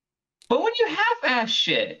dandy. But when you half-ass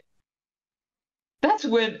shit, that's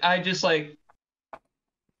when I just like.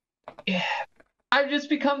 I've just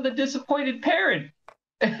become the disappointed parent.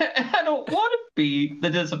 I don't want to be the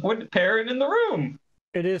disappointed parent in the room.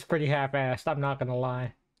 It is pretty half-assed. I'm not gonna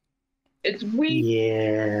lie. It's weak.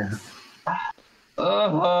 Yeah.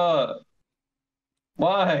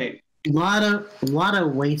 Why? A lot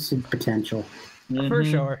of wasted potential.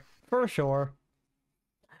 For sure.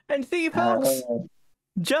 And see, folks,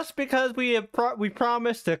 just because we have we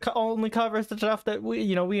promised to only cover the stuff that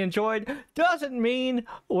we enjoyed, doesn't mean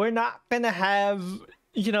we're not gonna have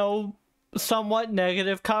somewhat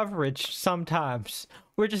negative coverage sometimes.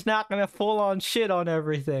 We're just not gonna full on shit on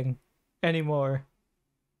everything anymore.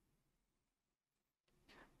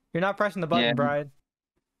 You're not pressing the button, Yeah. Brian.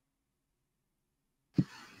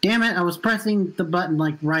 Damn it, I was pressing the button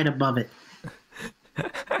like right above it.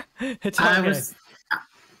 It's okay.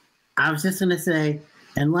 I was just gonna say,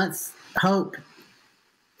 and let's hope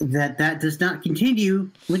that does not continue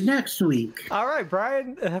with next week. All right,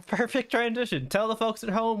 Brian, perfect transition. Tell the folks at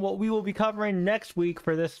home what we will be covering next week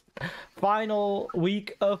for this final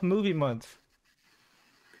week of movie month.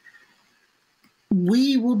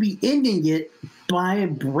 We will be ending it by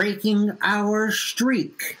breaking our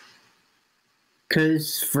streak.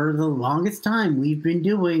 Because for the longest time, we've been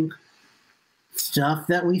doing stuff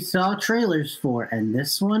that we saw trailers for, and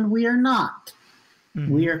this one we are not.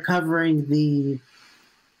 Mm-hmm. We are covering the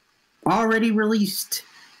already released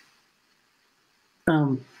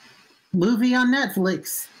movie on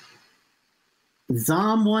Netflix,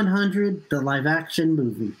 Zom 100, the live-action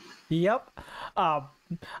movie. Yep.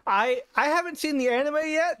 I haven't seen the anime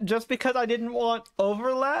yet, just because I didn't want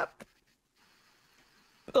overlap.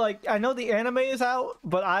 Like, I know the anime is out,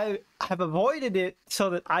 but I have avoided it so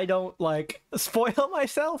that I don't, like, spoil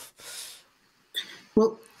myself.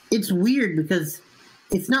 Well, it's weird because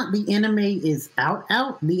it's not the anime is out.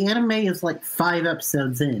 The anime is like 5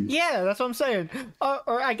 episodes in. Yeah, that's what I'm saying.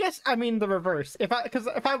 Or I guess I mean the reverse. Because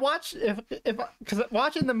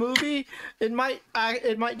watching the movie, it might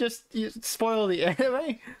just spoil the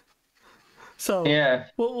anime. So Yeah.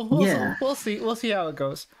 We'll see how it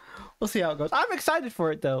goes. We'll see how it goes. I'm excited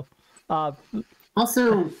for it though.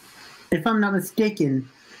 Also, if I'm not mistaken,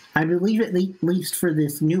 I believe at least for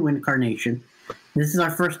this new incarnation, this is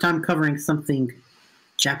our first time covering something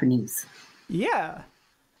Japanese. Yeah.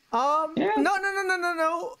 Yeah.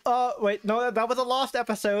 No. Wait, no, that was a lost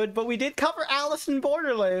episode, but we did cover Alice in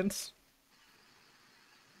Borderlands.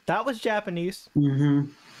 That was Japanese.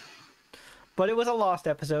 Mm-hmm. But it was a lost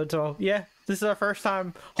episode, so yeah, this is our first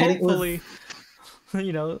time, And hopefully,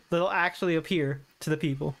 that'll actually appear to the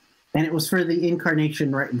people. And it was for the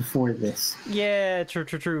incarnation right before this. Yeah,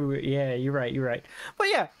 true. Yeah, you're right. But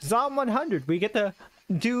yeah, Zom 100, we get to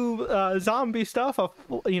do zombie stuff,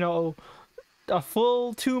 a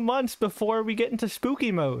full 2 months before we get into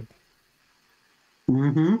spooky mode.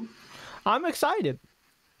 Mm-hmm. I'm excited.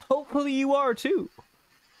 Hopefully you are too,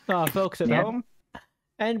 folks at home.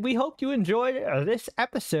 And we hope you enjoyed this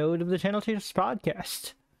episode of the Channel Chasers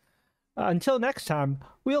podcast. Until next time,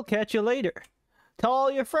 we'll catch you later. Tell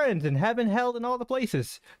all your friends in heaven, hell, and all the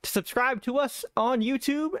places to subscribe to us on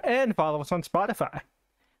YouTube and follow us on Spotify.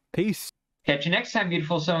 Peace. Catch you next time,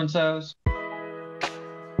 beautiful so-and-sos.